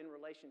people in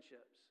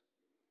relationships,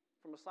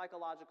 from a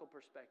psychological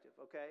perspective,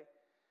 okay?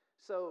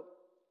 So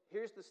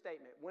here's the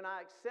statement. When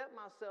I accept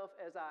myself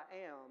as I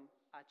am,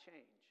 I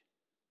change.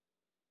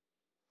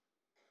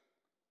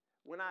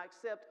 When I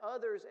accept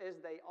others as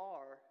they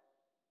are,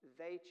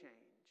 they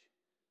change.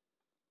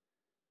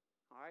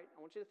 All right? I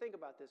want you to think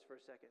about this for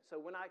a second. So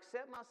when I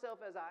accept myself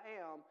as I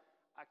am,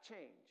 I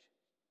change.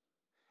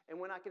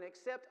 And when I can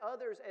accept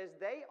others as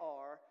they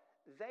are,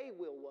 they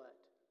will what?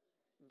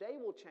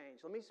 They will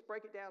change. Let me just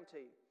break it down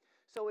to you.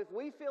 So if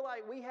we feel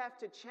like we have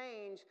to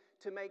change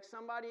to make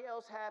somebody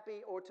else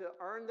happy or to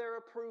earn their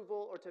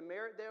approval or to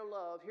merit their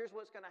love, here's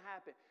what's going to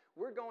happen.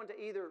 We're going to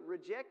either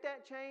reject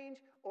that change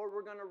or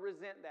we're going to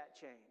resent that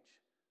change.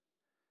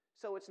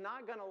 So it's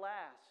not going to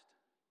last.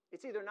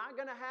 It's either not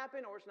going to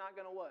happen or it's not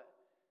going to what?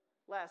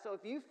 Last. So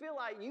if you feel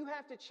like you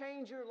have to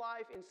change your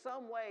life in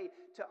some way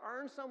to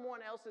earn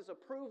someone else's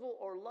approval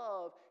or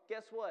love,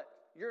 guess what?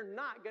 You're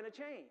not going to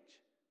change.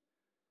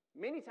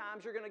 Many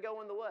times you're going to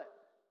go in the what?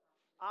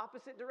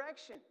 Opposite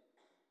direction.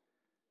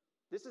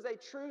 This is a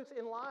truth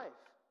in life.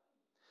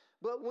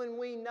 But when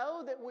we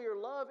know that we are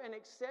loved and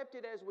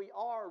accepted as we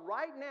are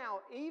right now,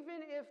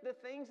 even if the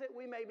things that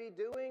we may be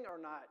doing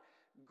are not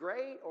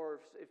great, or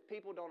if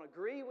people don't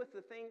agree with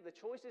the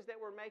choices that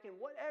we're making,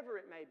 whatever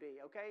it may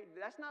be, okay?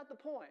 That's not the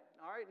point,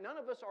 all right? None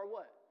of us are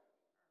what?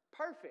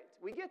 Perfect.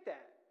 We get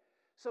that.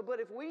 So, but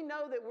if we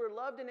know that we're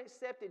loved and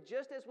accepted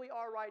just as we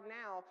are right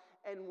now,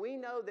 and we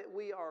know that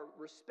we are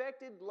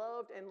respected,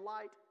 loved, and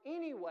liked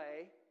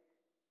anyway,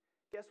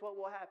 guess what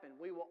will happen?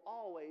 We will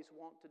always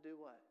want to do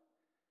what?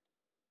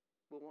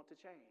 We'll want to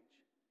change.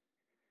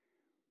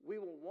 We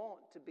will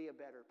want to be a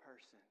better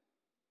person.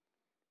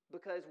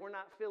 Because we're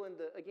not feeling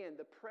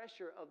the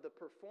pressure of the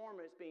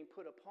performance being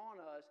put upon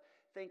us,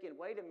 thinking,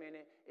 wait a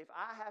minute, if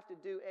I have to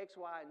do X,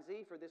 Y, and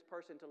Z for this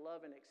person to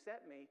love and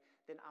accept me,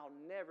 then I'll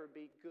never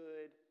be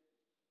good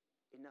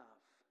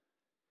enough.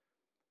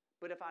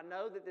 But if I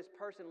know that this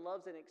person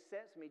loves and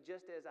accepts me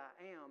just as I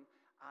am,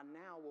 I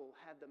now will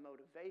have the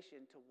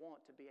motivation to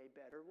want to be a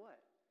better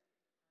what?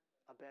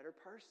 A better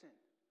person.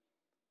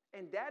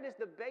 And that is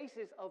the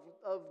basis of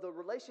the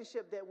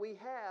relationship that we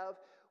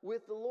have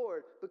with the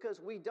Lord,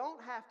 because we don't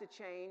have to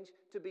change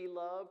to be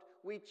loved.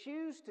 We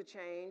choose to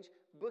change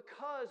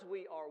because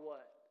we are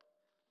what?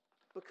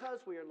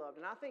 Because we are loved.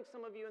 And I think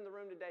some of you in the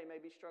room today may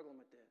be struggling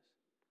with this.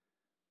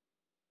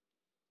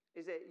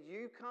 Is that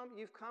you've come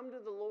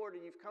to the Lord,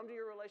 and you've come to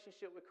your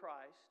relationship with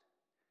Christ,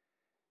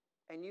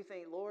 and you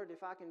think, Lord,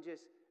 if I can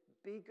just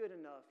be good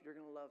enough, you're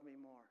going to love me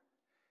more.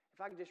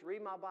 If I could just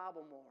read my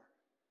Bible more,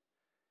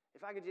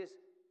 if I could just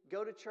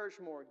go to church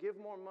more, give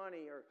more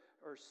money, or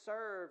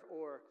serve,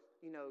 or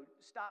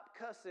stop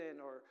cussing,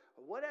 or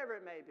whatever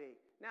it may be.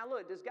 Now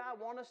look, does God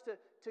want us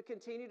to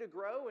continue to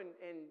grow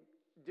and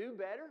do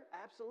better?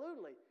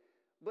 Absolutely.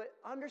 But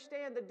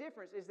understand the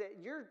difference is that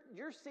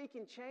you're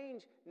seeking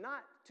change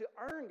not to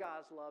earn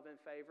God's love and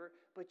favor,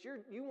 but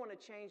you want to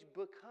change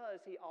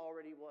because He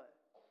already what?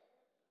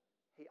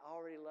 He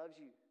already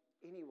loves you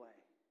anyway.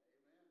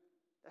 Amen.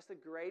 That's the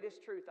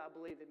greatest truth I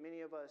believe that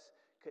many of us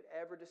could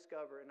ever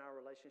discover in our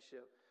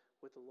relationship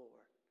with the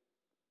Lord.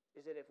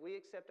 Is that if we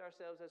accept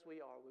ourselves as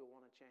we are, we'll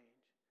want to change.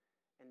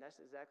 And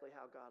that's exactly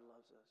how God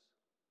loves us.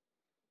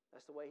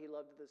 That's the way He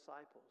loved the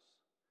disciples.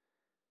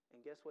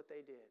 And guess what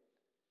they did?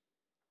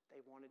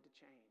 They wanted to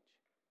change.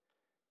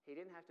 He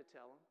didn't have to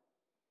tell them.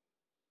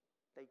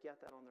 They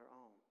got that on their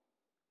own.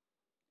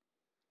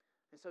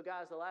 And so,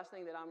 guys, the last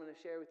thing that I'm going to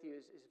share with you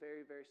is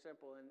very, very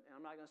simple. And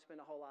I'm not going to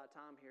spend a whole lot of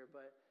time here.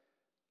 But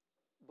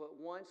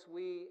once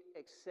we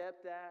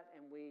accept that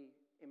and we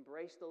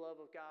embrace the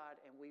love of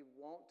God and we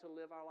want to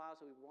live our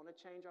lives, we want to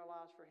change our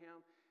lives for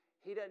Him,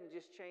 He doesn't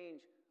just change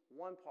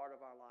one part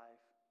of our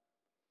life.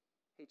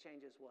 He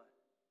changes what?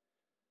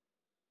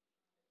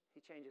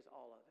 He changes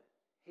all of it.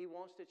 He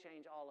wants to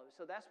change all of it.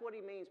 So that's what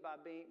He means by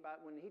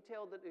when He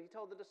told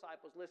the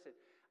disciples, listen,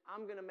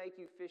 I'm going to make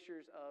you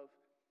fishers of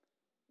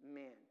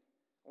men.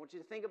 I want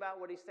you to think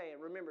about what He's saying.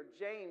 Remember,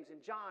 James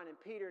and John and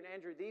Peter and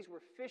Andrew, these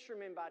were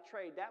fishermen by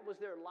trade. That was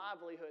their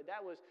livelihood.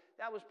 That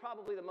was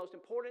probably the most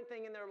important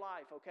thing in their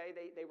life, okay?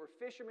 They were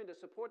fishermen to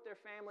support their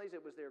families. It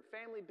was their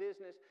family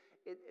business.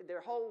 Their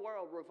whole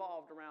world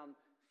revolved around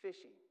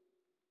fishing.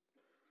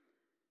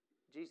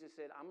 Jesus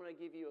said, I'm going to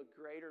give you a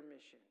greater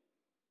mission.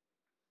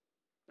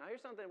 Now,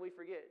 here's something we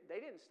forget. They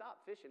didn't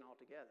stop fishing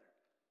altogether.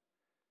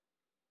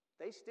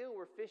 They still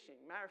were fishing.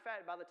 Matter of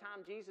fact, by the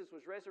time Jesus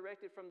was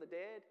resurrected from the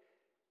dead,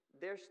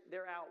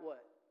 they're out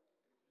what?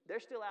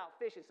 They're still out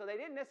fishing. So they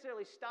didn't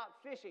necessarily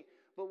stop fishing.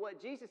 But what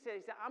Jesus said,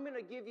 He said, I'm going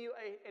to give you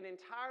an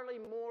entirely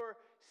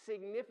more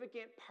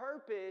significant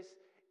purpose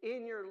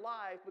in your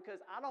life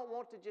because I don't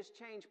want to just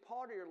change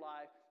part of your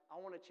life.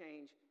 I want to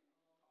change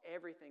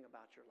everything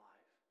about your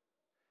life.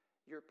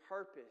 Your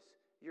purpose,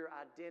 your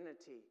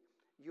identity,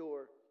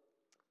 your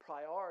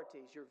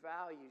priorities, your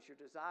values, your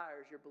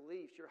desires, your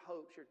beliefs, your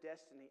hopes, your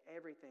destiny,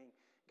 everything.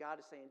 God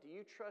is saying, do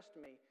you trust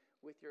me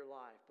with your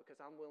life? Because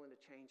I'm willing to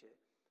change it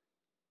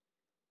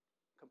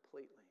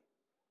completely.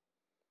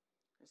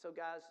 And so,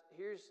 guys,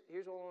 here's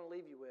what I want to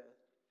leave you with.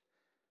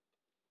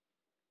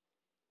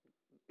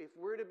 If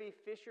we're to be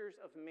fishers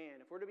of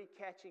men, if we're to be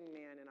catching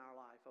men in our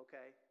life,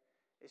 okay,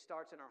 it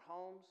starts in our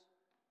homes,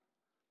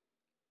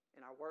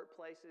 in our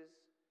workplaces,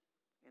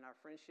 in our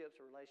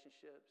friendships or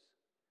relationships.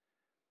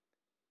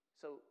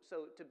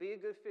 So to be a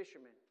good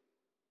fisherman,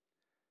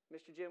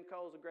 Mr. Jim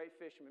Cole's a great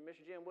fisherman.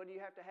 Mr. Jim, what do you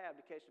have to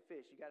catch the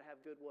fish? You got to have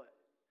good what?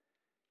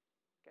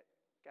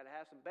 Got to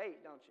have some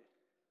bait, don't you?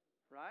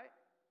 Right?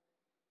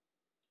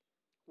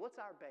 What's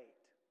our bait?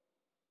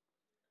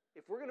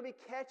 If we're going to be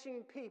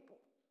catching people,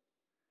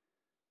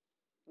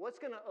 what's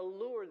going to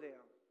allure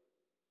them?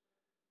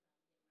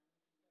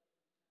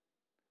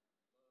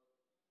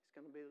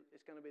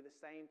 It's going to be the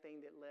same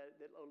thing that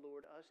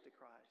allured us to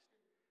Christ.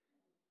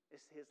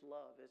 It's His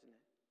love, isn't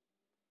it?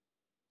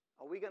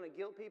 Are we going to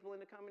guilt people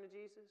into coming to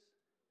Jesus?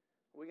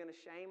 Are we going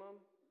to shame them?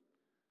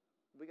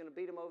 Are we going to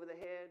beat them over the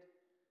head?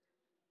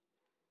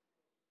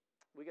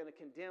 Are we going to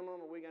condemn them?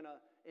 Are we going to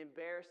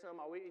embarrass them?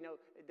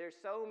 There's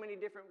so many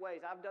different ways.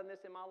 I've done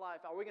this in my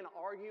life. Are we going to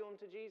argue them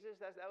to Jesus?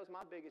 That's one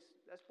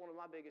of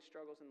my biggest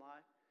struggles in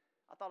life.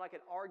 I thought I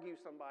could argue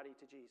somebody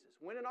to Jesus.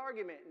 Win an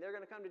argument and they're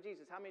going to come to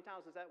Jesus. How many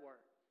times does that work?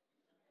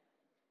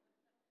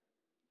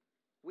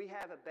 We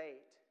have a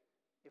bait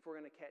if we're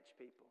going to catch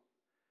people.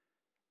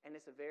 And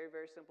it's a very,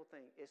 very simple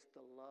thing. It's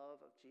the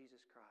love of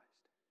Jesus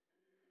Christ.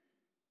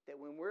 That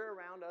when we're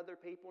around other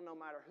people, no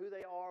matter who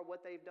they are,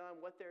 what they've done,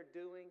 what they're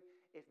doing,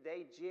 if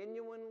they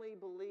genuinely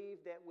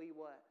believe that we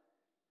what?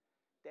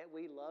 That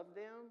we love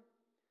them,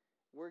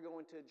 we're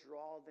going to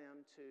draw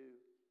them to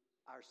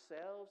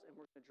ourselves and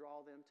we're going to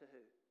draw them to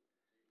who?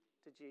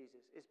 To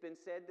Jesus. It's been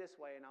said this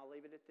way, and I'll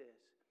leave it at this.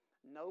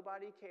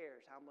 Nobody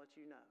cares how much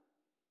you know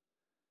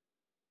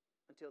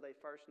until they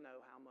first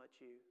know how much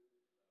you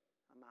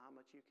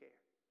care.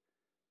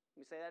 Let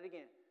me say that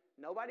again.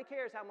 Nobody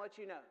cares how much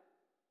you know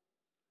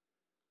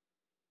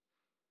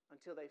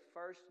until they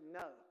first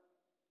know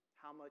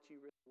how much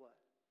you really what.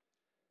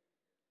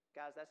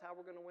 Guys, that's how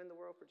we're going to win the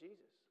world for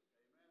Jesus.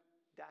 Amen.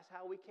 That's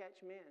how we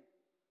catch men.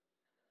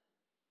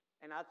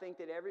 And I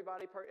think that every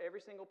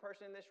single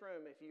person in this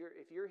room, if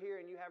you're here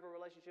and you have a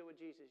relationship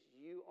with Jesus,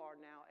 you are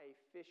now a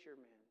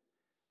fisherman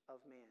of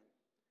men.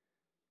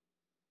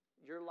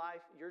 Your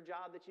life, your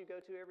job that you go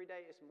to every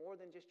day is more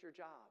than just your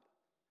job.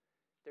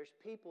 There's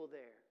people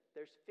there.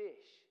 There's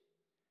fish.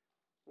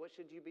 What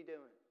should you be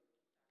doing?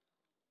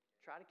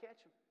 Try to catch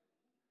them.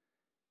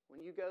 When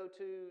you go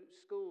to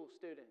school,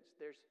 students,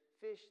 there's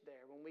fish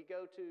there. When we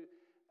go to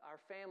our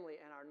family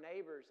and our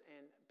neighbors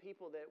and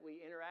people that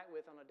we interact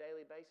with on a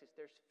daily basis.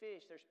 There's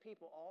fish, there's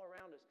people all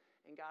around us.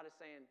 And God is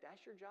saying,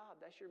 that's your job,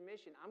 that's your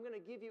mission. I'm going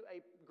to give you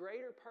a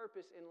greater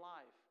purpose in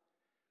life.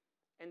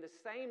 And the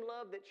same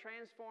love that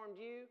transformed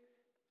you,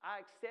 I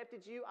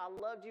accepted you, I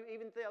loved you,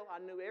 even though I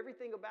knew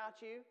everything about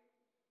you.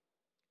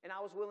 And I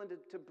was willing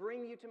to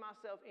bring you to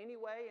myself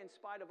anyway, in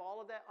spite of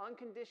all of that,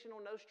 unconditional,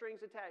 no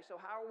strings attached.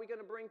 So how are we going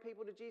to bring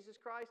people to Jesus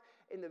Christ?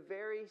 In the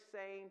very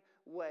same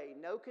way.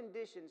 No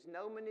conditions,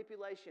 no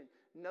manipulation,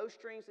 no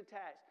strings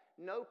attached,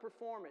 no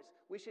performance.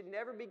 We should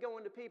never be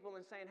going to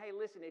people and saying, hey,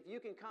 listen, if you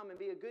can come and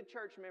be a good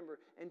church member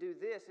and do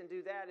this and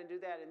do that and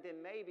do that, and then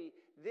maybe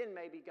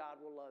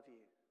God will love you.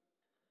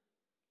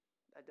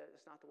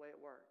 That's not the way it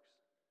works.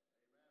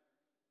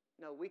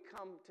 No, we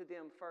come to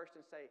them first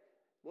and say,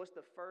 what's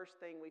the first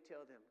thing we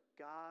tell them?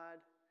 God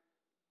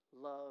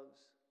loves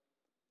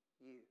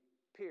you.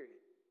 Period.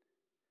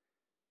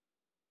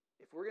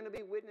 If we're going to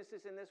be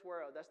witnesses in this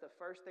world, that's the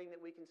first thing that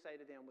we can say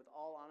to them with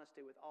all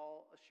honesty, with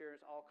all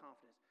assurance, all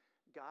confidence.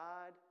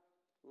 God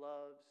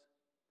loves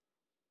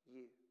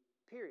you.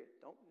 Period.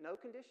 No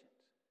conditions.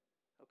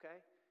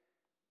 Okay?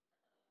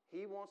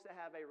 He wants to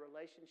have a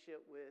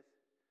relationship with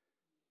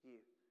you.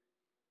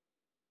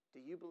 Do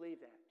you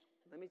believe that?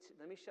 Let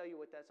me show you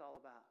what that's all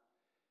about.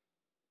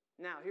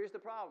 Now, here's the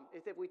problem.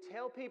 Is if we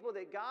tell people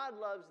that God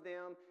loves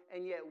them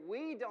and yet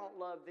we don't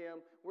love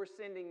them, we're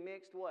sending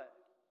mixed what?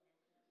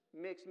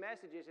 Mixed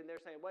messages. And they're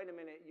saying, wait a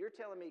minute, you're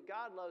telling me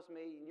God loves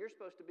me and you're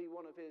supposed to be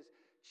one of his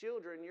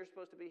children. You're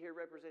supposed to be here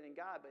representing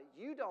God, but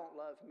you don't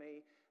love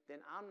me. Then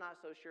I'm not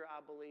so sure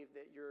I believe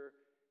that your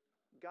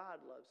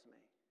God loves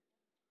me.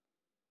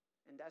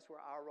 And that's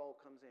where our role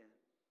comes in.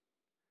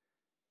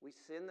 We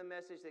send the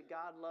message that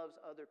God loves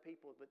other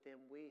people, but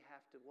then we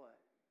have to what?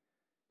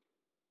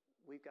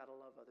 We've got to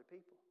love other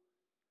people.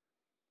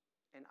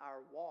 And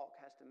our walk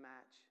has to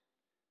match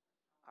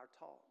our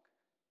talk.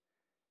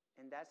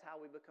 And that's how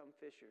we become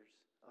fishers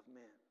of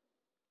men.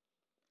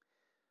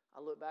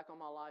 I look back on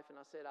my life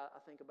and I said, I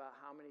think about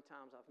how many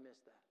times I've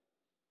missed that.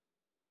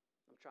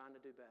 I'm trying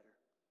to do better.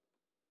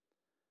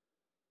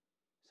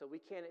 So we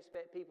can't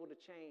expect people to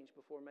change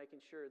before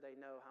making sure they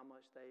know how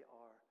much they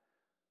are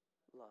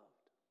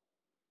loved.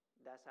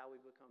 That's how we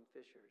become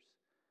fishers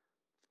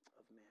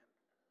of men.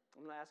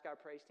 I'm going to ask our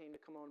praise team to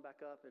come on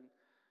back up. And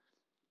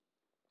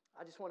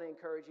I just want to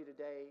encourage you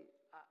today.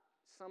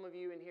 Some of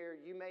you in here,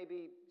 you may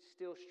be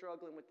still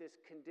struggling with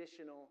this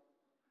conditional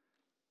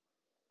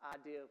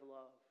idea of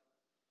love.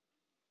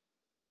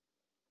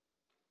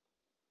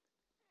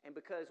 And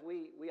because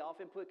we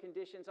often put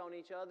conditions on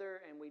each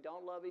other and we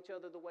don't love each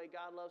other the way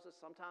God loves us,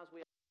 sometimes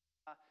we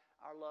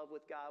our love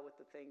with God with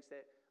the things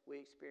that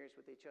we experience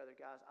with each other.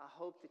 Guys, I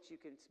hope that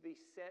you can be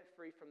set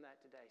free from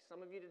that today.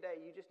 Some of you today,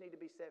 you just need to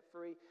be set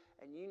free,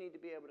 and you need to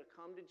be able to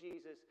come to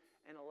Jesus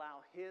and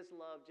allow his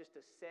love just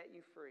to set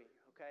you free,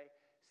 okay?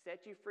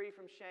 Set you free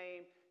from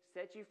shame,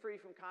 set you free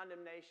from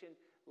condemnation.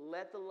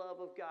 Let the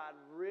love of God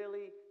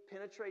really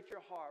penetrate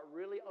your heart,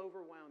 really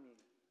overwhelm you.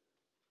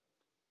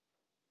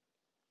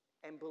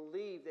 And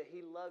believe that he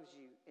loves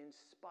you in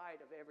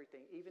spite of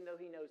everything, even though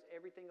he knows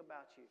everything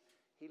about you.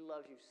 He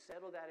loves you.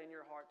 Settle that in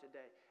your heart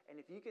today. And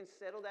if you can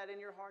settle that in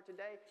your heart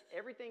today,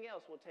 everything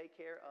else will take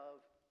care of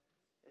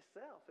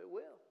itself. It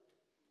will.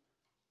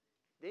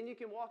 Then you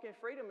can walk in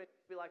freedom and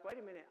be like,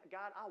 wait a minute,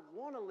 God, I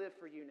want to live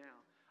for you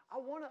now. I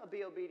want to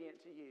be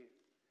obedient to you.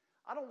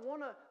 I don't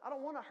want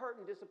to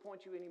hurt and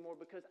disappoint you anymore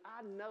because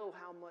I know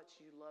how much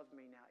you love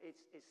me now.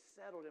 It's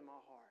settled in my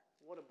heart.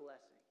 What a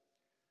blessing.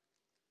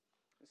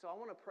 And so I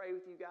want to pray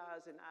with you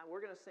guys, and we're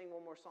going to sing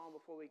one more song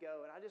before we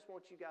go. And I just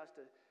want you guys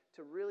to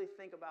really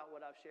think about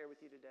what I've shared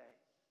with you today.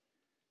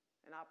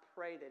 And I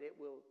pray that it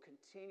will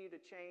continue to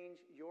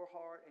change your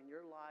heart and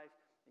your life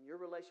and your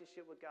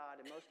relationship with God,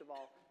 and most of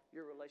all,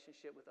 your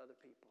relationship with other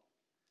people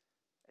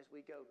as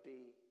we go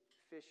be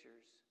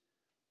fishers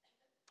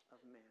of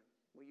men.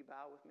 Will you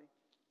bow with me?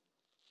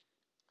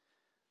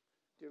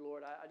 Dear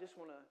Lord, I just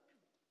want to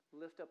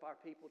lift up our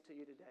people to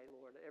you today,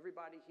 Lord.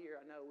 Everybody here,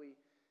 I know we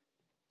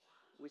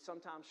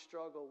sometimes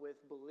struggle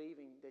with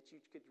believing that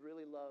you could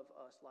really love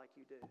us like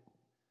you do.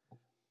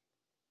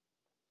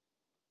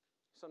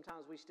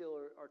 Sometimes we still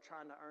are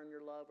trying to earn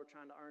your love or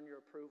trying to earn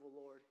your approval,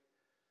 Lord.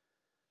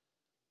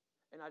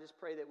 And I just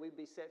pray that we'd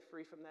be set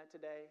free from that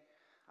today.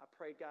 I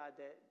pray, God,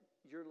 that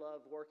your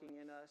love working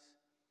in us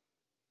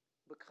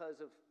because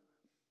of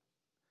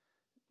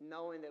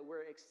knowing that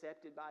we're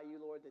accepted by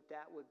you, Lord,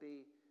 that would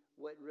be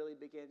what really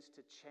begins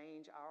to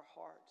change our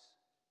hearts.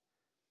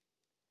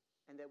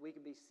 And that we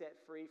can be set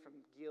free from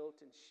guilt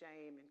and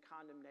shame and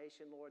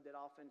condemnation, Lord, that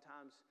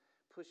oftentimes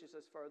pushes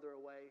us further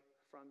away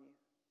from you.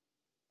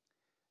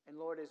 And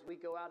Lord, as we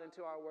go out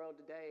into our world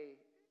today,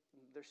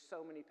 there's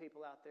so many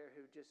people out there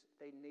who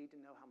they need to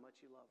know how much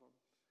you love them.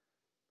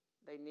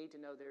 They need to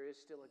know there is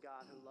still a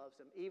God who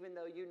loves them, even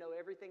though you know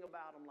everything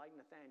about them like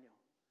Nathaniel,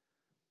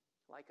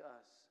 like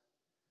us.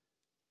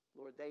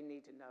 Lord, they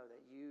need to know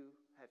that you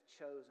have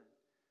chosen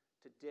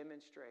to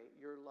demonstrate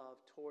your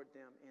love toward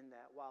them in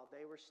that while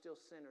they were still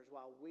sinners,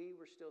 while we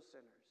were still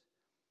sinners,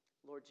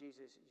 Lord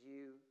Jesus,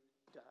 you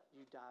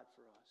died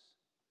for us.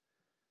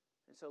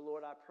 And so,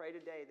 Lord, I pray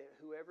today that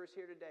whoever's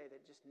here today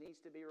that just needs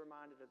to be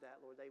reminded of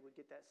that, Lord, they would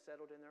get that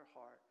settled in their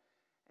heart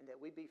and that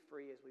we be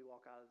free as we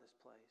walk out of this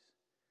place.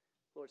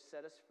 Lord,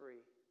 set us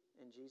free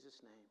in Jesus'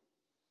 name.